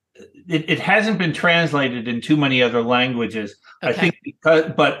 Um, it hasn't been translated in too many other languages. I Okay. think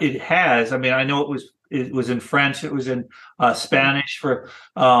but it has. I mean, I know it was in French, it was in Spanish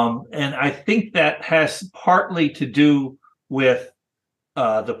and I think that has partly to do with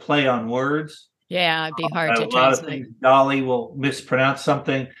the play on words. Yeah, it'd be hard A to lot of translate. things, Dolly will mispronounce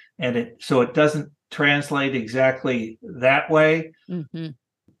something, and it doesn't translate exactly that way. Mhm.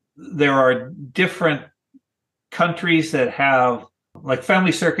 There are different countries that have, like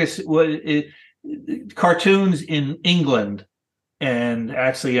Family Circus, cartoons in England and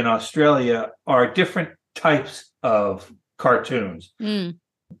actually in Australia are different types of cartoons. Mm.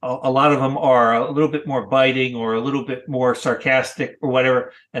 A lot of them are a little bit more biting or a little bit more sarcastic or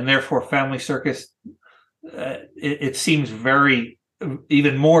whatever, and therefore Family Circus, it seems very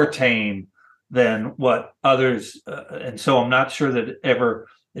even more tame than what others, and so I'm not sure that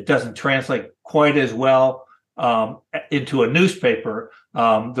it doesn't translate quite as well into a newspaper.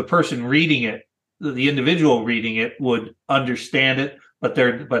 The person reading it, the individual reading it, would understand it, but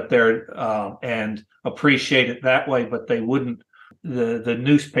they're and appreciate it that way, but they wouldn't. The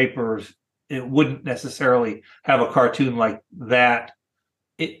newspapers, it wouldn't necessarily have a cartoon like that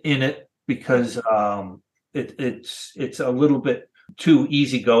in it because it's a little bit too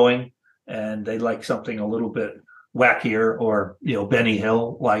easygoing, and they like something a little bit wackier, or Benny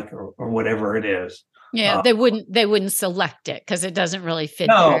Hill like, or whatever it is. Yeah, Uh, they wouldn't select it because it doesn't really fit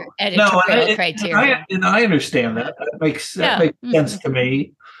their no, editorial criteria. and I understand that. That Yeah. makes sense Mhm. to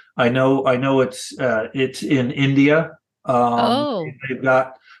me. I know it's in India. Oh, They've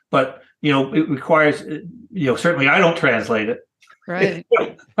got, but it requires, certainly I don't translate it. right.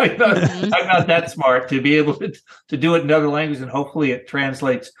 I'm not, Mhm. I'm not that smart to be able to do it in other languages, and hopefully it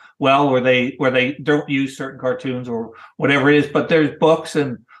translates well where they don't use certain cartoons or whatever it is. But there's books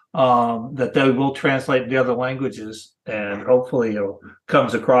and that they will translate into other languages, and hopefully it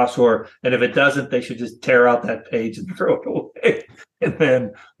comes across. And if it doesn't, they should just tear out that page and throw it away,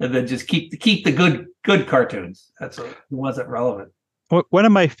 and then just keep the good cartoons. That's the ones that are relevant. One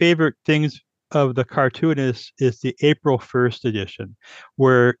of my favorite things of the cartoon is the April 1st edition,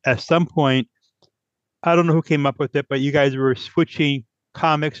 where at some point, I don't know who came up with it, but you guys were switching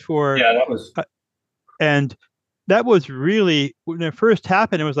comics for, Yeah, that was. and that was really, when it first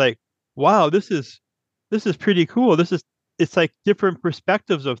happened, it was like, wow, this is pretty cool. It's like different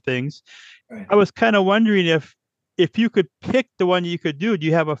perspectives of things. Right. I was kind of wondering if you could pick the one you could do. Do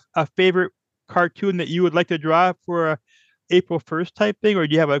you have a favorite cartoon that you would like to draw for a April 1st type thing, or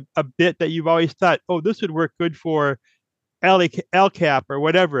do you have a bit that you've always thought, oh, this would work good for LCAP or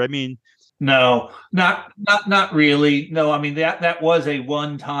whatever? I mean, No, not really. No, I mean that was a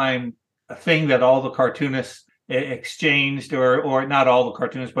one-time thing that all the cartoonists exchanged, or not all the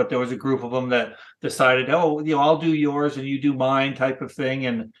cartoonists, but there was a group of them that decided, oh, I'll do yours and you do mine, type of thing,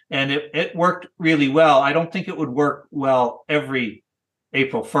 and it worked really well. I don't think it would work well every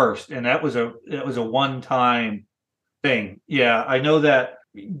April 1st, and that was a one-time thing. Yeah, I know that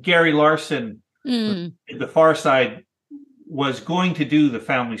Gary Larson, Mm. The Far Side, was going to do the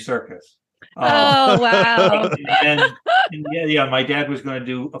Family Circus. Oh, wow. Yeah, my dad was going to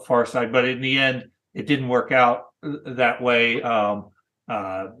do a Far Side, but in the end, it didn't work out that way.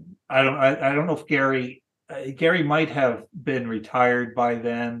 I don't know if Gary might have been retired by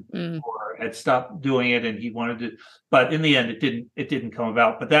then, Mm. or had stopped doing it, and he wanted to. But in the end, it didn't come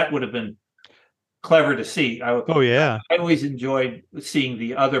about. But that would have been clever to see. oh yeah. I always enjoyed seeing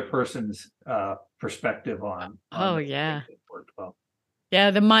the other person's perspective on Oh, the yeah. thing that worked well.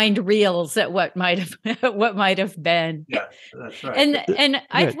 Yeah, the mind reels at what might have what might have been. Yeah, that's right. And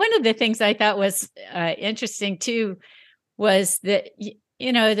Good. one of the things I thought was interesting too was that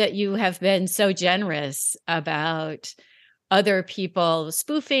that you have been so generous about other people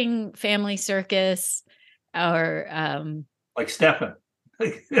spoofing Family Circus, or Like Stefan.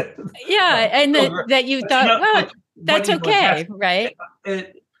 yeah, and that you thought, well, that's okay, right?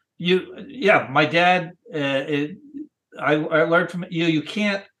 My dad. I learned from you. You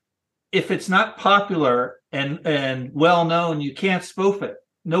can't, if it's not popular and well known, you can't spoof it.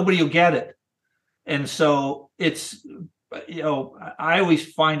 Nobody will get it, and so it's. I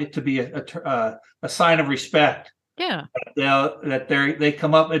always find it to be a sign of respect. Yeah. That they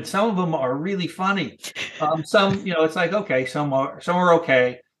come up, and some of them are really funny. Some, it's like, okay, some are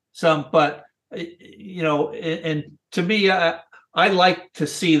okay, but and to me, I like to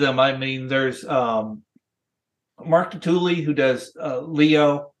see them. I mean, there's Mark Tatuli, who does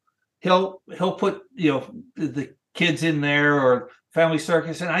Leo. He'll put the kids in there, or Family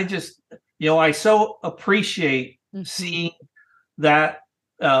Circus, and I just, I so appreciate seeing that,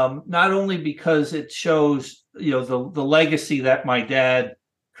 not only because it shows, the legacy that my dad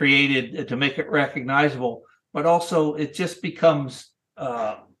created to make it recognizable, but also it just becomes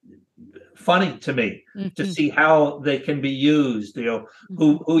funny to me to see how they can be used.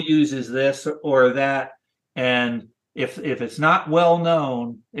 Who uses this or that, and if it's not well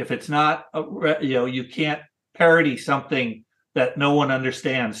known, if it's not you can't parody something that no one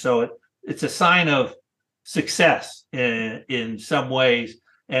understands. So it's a sign of success in some ways,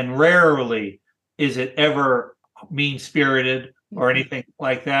 and rarely is it ever mean-spirited or anything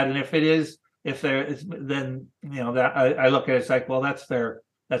like that. And if it is, if there is, then that I look at it, it's like, well, that's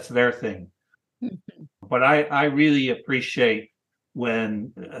their thing. But I really appreciate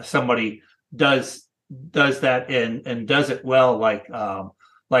when somebody does that and does it well, like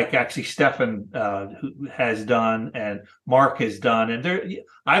actually Stefan who has done, and Mark has done, and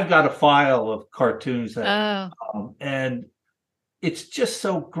I've got a file of cartoons that, and it's just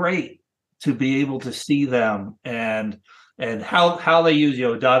so great to be able to see them and how they use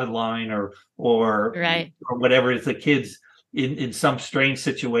dotted line or whatever is the kids in some strange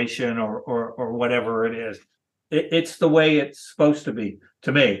situation or whatever it is. It's the way it's supposed to be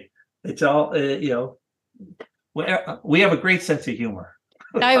to me. It's all we have a great sense of humor.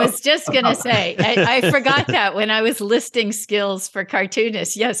 I was just going to say, I forgot that when I was listing skills for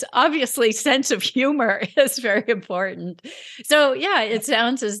cartoonists. Yes, obviously, sense of humor is very important. So, yeah, it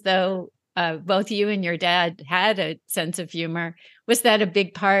sounds as though both you and your dad had a sense of humor. Was that a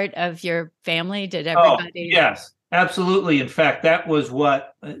big part of your family? Did everybody? Oh, yes, absolutely. In fact, that was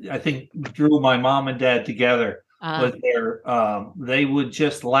what I think drew my mom and dad together. Was they would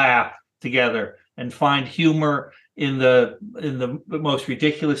just laugh together and find humor in the most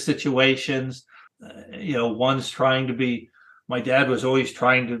ridiculous situations. One's trying to be. My dad was always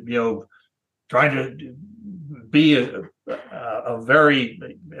trying to be a very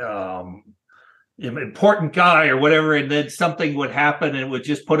important guy or whatever, and then something would happen and it would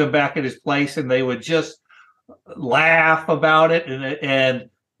just put him back in his place, and they would just laugh about it, and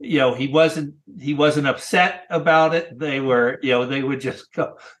he wasn't upset about it. They would just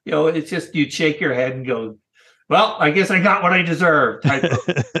go, it's just, you'd shake your head and go, well, I guess I got what I deserve type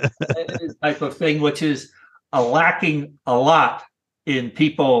of thing, which is lacking a lot in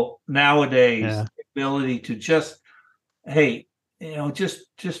people nowadays. Yeah. The ability to just, hey,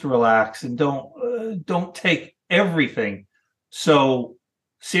 just relax and don't take everything so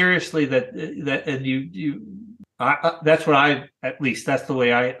seriously that that's what that's the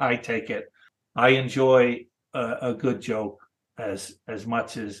way I take it. I enjoy a good joke as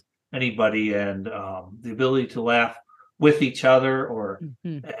much as anybody, and the ability to laugh with each other or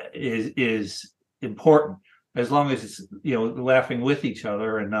is important, as long as it's laughing with each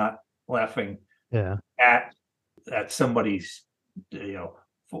other and not laughing at somebody's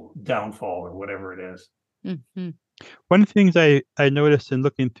downfall or whatever it is. One of the things I noticed in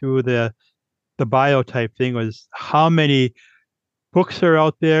looking through the bio type thing was how many books are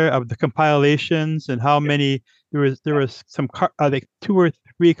out there of the compilations, and how many there was some like 2 or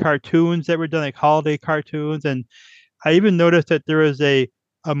 3 cartoons that were done, like holiday cartoons. And I even noticed that there was a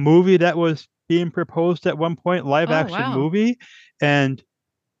movie that was being proposed at one point, live action movie, and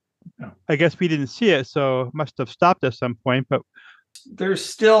I guess we didn't see it, so it must have stopped at some point. But there's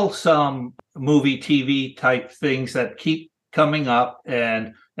still some movie TV type things that keep coming up,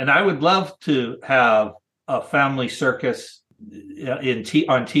 and I would love to have a Family Circus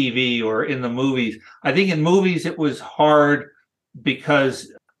on TV or in the movies. I think in movies it was hard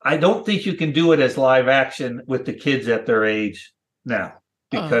because I don't think you can do it as live action with the kids at their age now,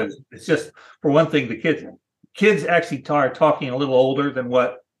 because it's just, for one thing, the kids actually are talking a little older than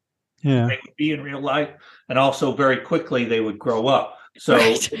what they would be in real life, and also very quickly they would grow up. So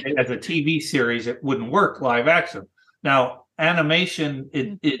as a TV series, it wouldn't work live action. Now, animation,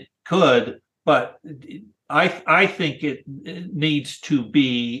 it could, but I think it needs to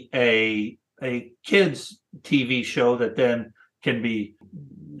be a kids TV show that then can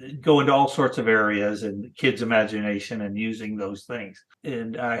go into all sorts of areas and kids' imagination and using those things.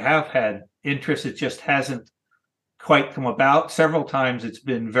 And I have had interest. It just hasn't quite come about. Several times it's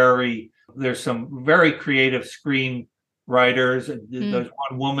been there's some very creative screenwriters. There's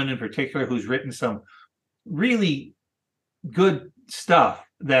one woman in particular who's written some really good stuff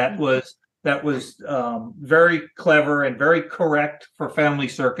that was very clever and very correct for Family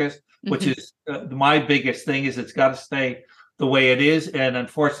Circus, which is my biggest thing, is it's got to stay the way it is. And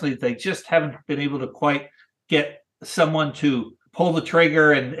unfortunately, they just haven't been able to quite get someone to pull the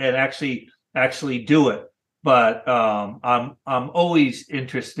trigger and actually do it. but I'm always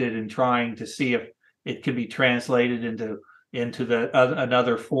interested in trying to see if it can be translated into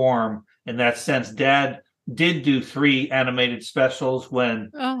another form. In that sense, Dad did do 3 animated specials when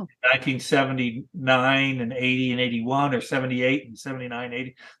Oh, 1979 and 80 and 81, or 78 and 79,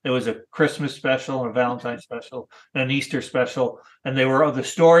 80. There was a Christmas special, a Valentine's special, and an Easter special, and the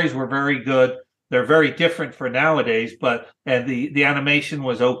stories were very good. They're very different for nowadays, and the animation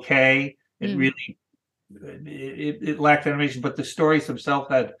was okay. It really it lacked animation, but the stories themselves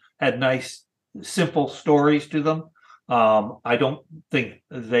had nice, simple stories to them. I don't think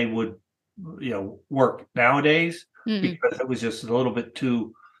they would, work nowadays because it was just a little bit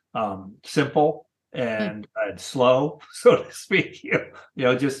too simple and slow, so to speak.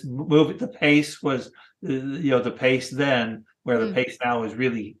 Just move it. The pace was, the pace then, where the pace now is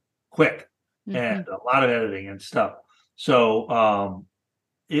really quick and a lot of editing and stuff. So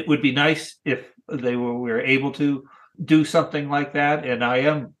it would be nice if we were able to do something like that, and I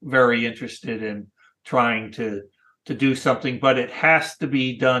am very interested in trying to do something, but it has to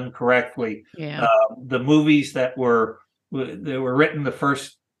be done correctly. yeah. The movies that were written, the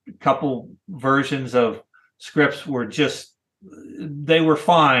first couple versions of scripts they were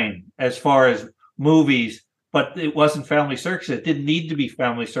fine as far as movies, but it wasn't Family Circus. It didn't need to be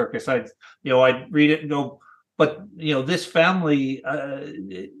Family Circus. I'd read it and go, but this family,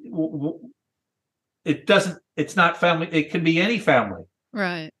 it's not family. It can be any family,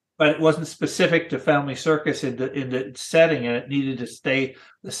 Right. but it wasn't specific to Family Circus in the setting, and it needed to stay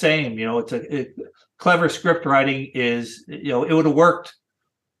the same. Clever script writing is, it would have worked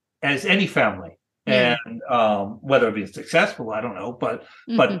as any family, and whether it be successful, I don't know, but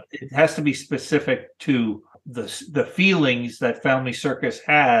it has to be specific to the feelings that Family Circus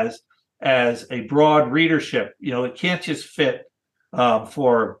has as a broad readership. It can't just fit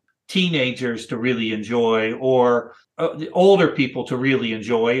for teenagers to really enjoy, or the older people to really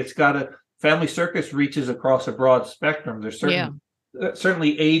enjoy. It's got to Family Circus reaches across a broad spectrum. There's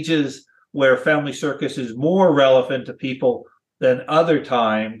certainly ages where Family Circus is more relevant to people than other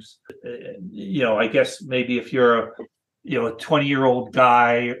times. I guess maybe if you're a 20-year-old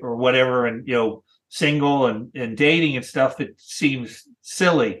guy or whatever, and single and dating and stuff, it seems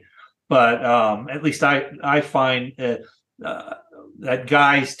silly. But at least I find that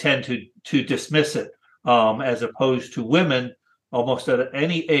guys tend to dismiss it, as opposed to women. Almost at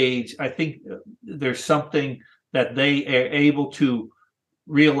any age, I think there's something that they are able to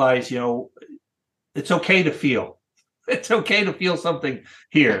realize. It's okay to feel. It's okay to feel something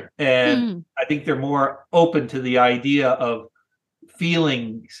here, and I think they're more open to the idea of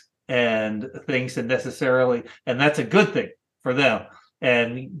feelings and things than necessarily, and that's a good thing for them.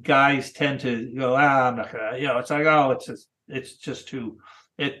 And guys tend to go, I'm not gonna, it's like, oh, it's just too,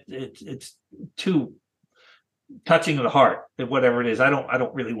 it's too touching of the heart, whatever it is. I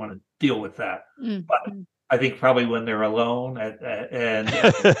don't really want to deal with that. But I think probably when they're alone, and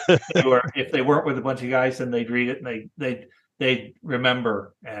if they weren't with a bunch of guys, then they'd read it and they'd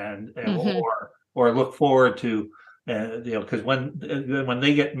remember and or look forward to, because when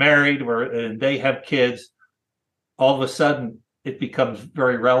they get married and they have kids, all of a sudden it becomes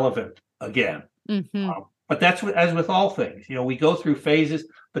very relevant again. But that's as with all things. We go through phases.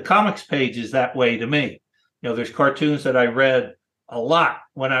 The comics page is that way to me. There's cartoons that I read a lot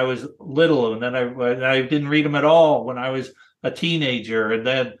when I was little, and then I didn't read them at all when I was a teenager, and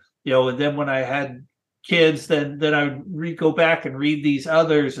then when I had kids, then I would go back and read these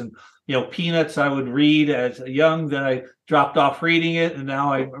others, and Peanuts I would read as a young, then I dropped off reading it, and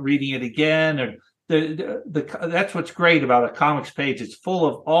now I'm reading it again. And that's what's great about a comics page. It's full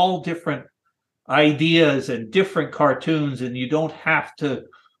of all different ideas and different cartoons, and you don't have to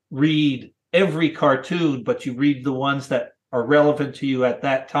read every cartoon, but you read the ones that are relevant to you at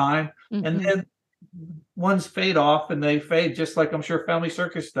that time. And then ones fade off, and they fade, just like I'm sure Family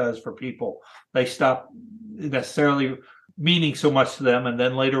Circus does for people. They stop necessarily meaning so much to them, and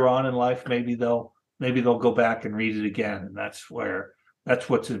then later on in life, maybe they'll go back and read it again. And that's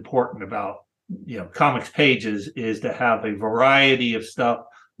what's important about comics pages, is to have a variety of stuff,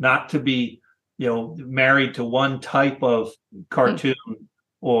 not to be married to one type of cartoon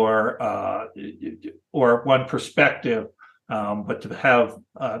or one perspective, but to have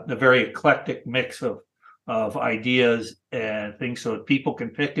the very eclectic mix of ideas and things, so that people can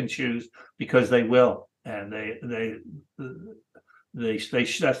pick and choose, because they will, and they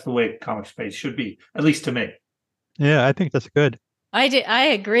that's the way comics page should be, at least to me. Yeah, I think that's good. I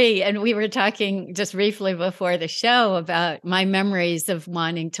agree. And we were talking just briefly before the show about my memories of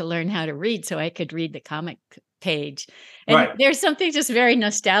wanting to learn how to read so I could read the comic page. And Right. there's something just very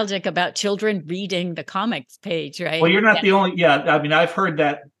nostalgic about children reading the comics page, right? Well, you're not the only. Yeah, I mean, I've heard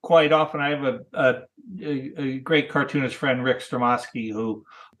that quite often. I have a great cartoonist friend, Rick Stromasky, who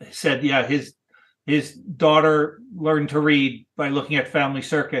said, yeah, his daughter learned to read by looking at Family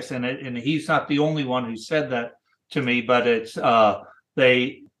Circus, and he's not the only one who said that to me. But it's I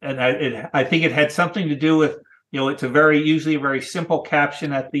think it had something to do with, it's usually a very simple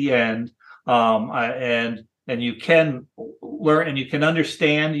caption at the end, and you can learn and you can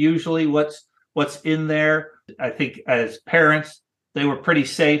understand usually what's in there. I think as parents, they were pretty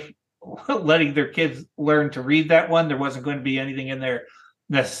safe letting their kids learn to read that one. There wasn't going to be anything in there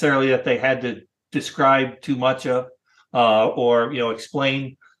necessarily that they had to describe too much of, or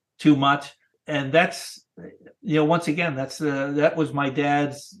explain too much. And that's, once again, that was my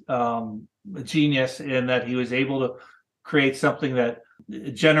dad's genius, in that he was able to create something that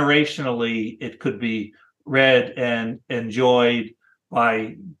generationally it could be read and enjoyed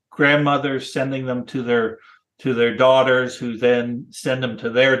by grandmothers, sending them to their daughters, who then send them to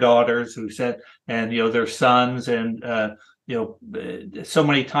their daughters, who said, and their sons. And so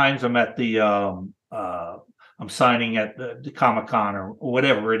many times I'm at I'm signing at the Comic-Con or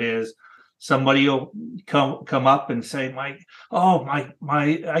whatever it is. Somebody will come up and say, my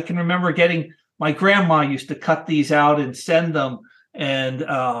I can remember getting, my grandma used to cut these out and send them. And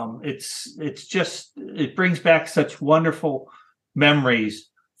it's just, it brings back such wonderful memories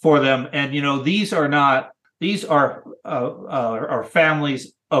for them. And these are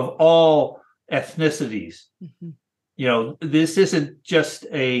families of all ethnicities. Mm-hmm. This isn't just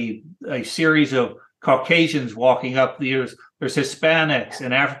a series of Caucasians walking up. There's Hispanics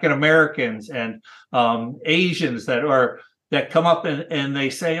and African Americans and Asians that come up and they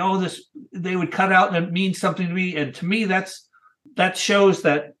say, they would cut out and it means something to me. And to me, that shows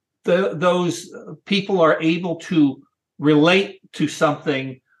that those people are able to relate to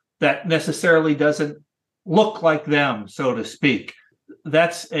something that necessarily doesn't look like them, so to speak.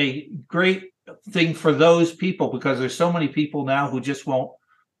 That's a great thing for those people, because there's so many people now who just won't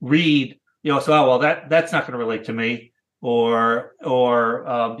read, that's not going to relate to me. Or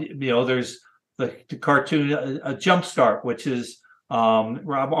there's the cartoon, a Jumpstart, which is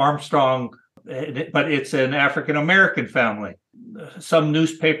Rob Armstrong, but it's an African American family. Some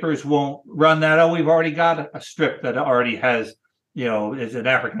newspapers won't run that. We've already got a strip that already has, is an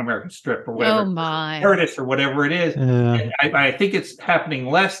African American strip or whatever. Oh my, Curtis or whatever it is. Yeah. And I think it's happening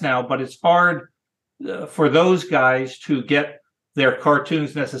less now, but it's hard for those guys to get their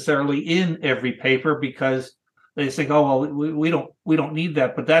cartoons necessarily in every paper, because they think, we don't need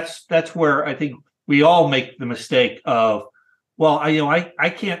that. But that's where I think we all make the mistake of,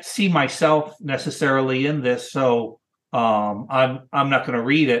 I can't see myself necessarily in this, so I'm not going to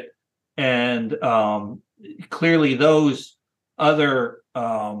read it. And clearly those other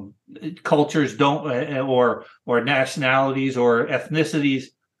cultures don't, or nationalities or ethnicities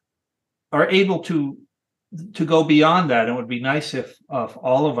are able to go beyond that. And it would be nice if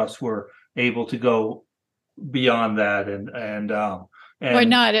all of us were able to go beyond that, or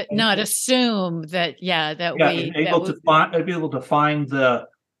not assume that be able to find the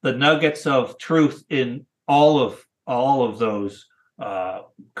nuggets of truth in all of those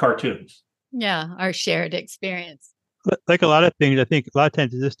cartoons. Yeah, our shared experience. Like a lot of things, I think a lot of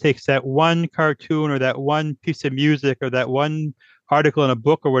times it just takes that one cartoon or that one piece of music or that one article in a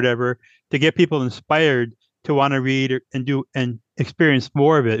book or whatever to get people inspired to want to read and do and experience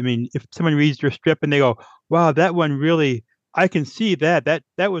more of it. I mean, if someone reads your strip and they go, wow, that one really, I can see that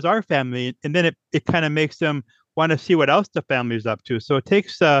was our family. And then it kind of makes them want to see what else the family is up to. So it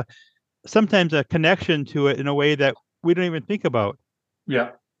takes sometimes a connection to it in a way that we don't even think about.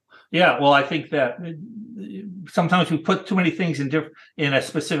 Yeah. Yeah. Well, I think that sometimes we put too many things in a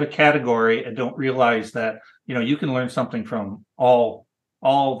specific category and don't realize that, you can learn something from all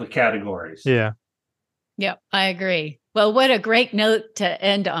the categories. Yeah. Yeah, I agree. Well, what a great note to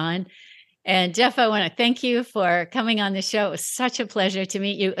end on. And Jeff, I want to thank you for coming on the show. It was such a pleasure to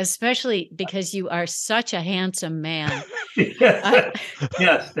meet you, especially because you are such a handsome man.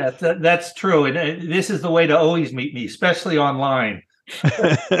 Yes, that's true. And this is the way to always meet me, especially online.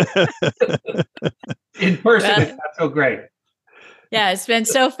 In person, it's not so great. Yeah, it's been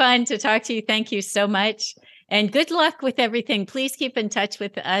so fun to talk to you. Thank you so much. And good luck with everything. Please keep in touch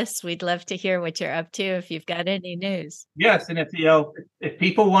with us. We'd love to hear what you're up to if you've got any news. Yes, and if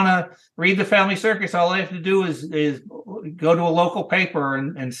people want to read the Family Circus, all I have to do is go to a local paper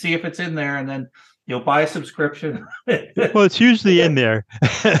and see if it's in there, and then buy a subscription. Well, it's usually in there.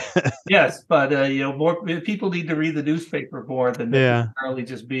 Yes, but more people need to read the newspaper more than necessarily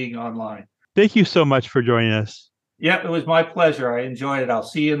just being online. Thank you so much for joining us. Yep, it was my pleasure. I enjoyed it. I'll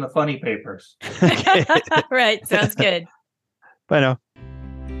see you in the funny papers. Okay. Right. Sounds good. Bye now.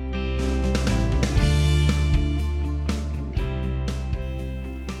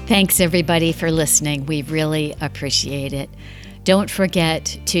 Thanks, everybody, for listening. We really appreciate it. Don't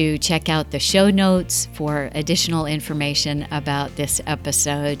forget to check out the show notes for additional information about this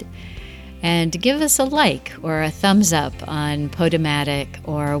episode. And give us a like or a thumbs up on Podomatic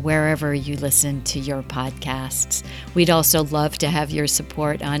or wherever you listen to your podcasts. We'd also love to have your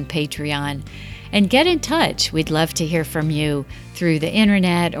support on Patreon. And get in touch. We'd love to hear from you through the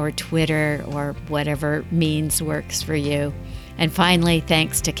internet or Twitter or whatever means works for you. And finally,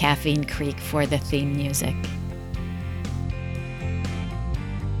 thanks to Caffeine Creek for the theme music.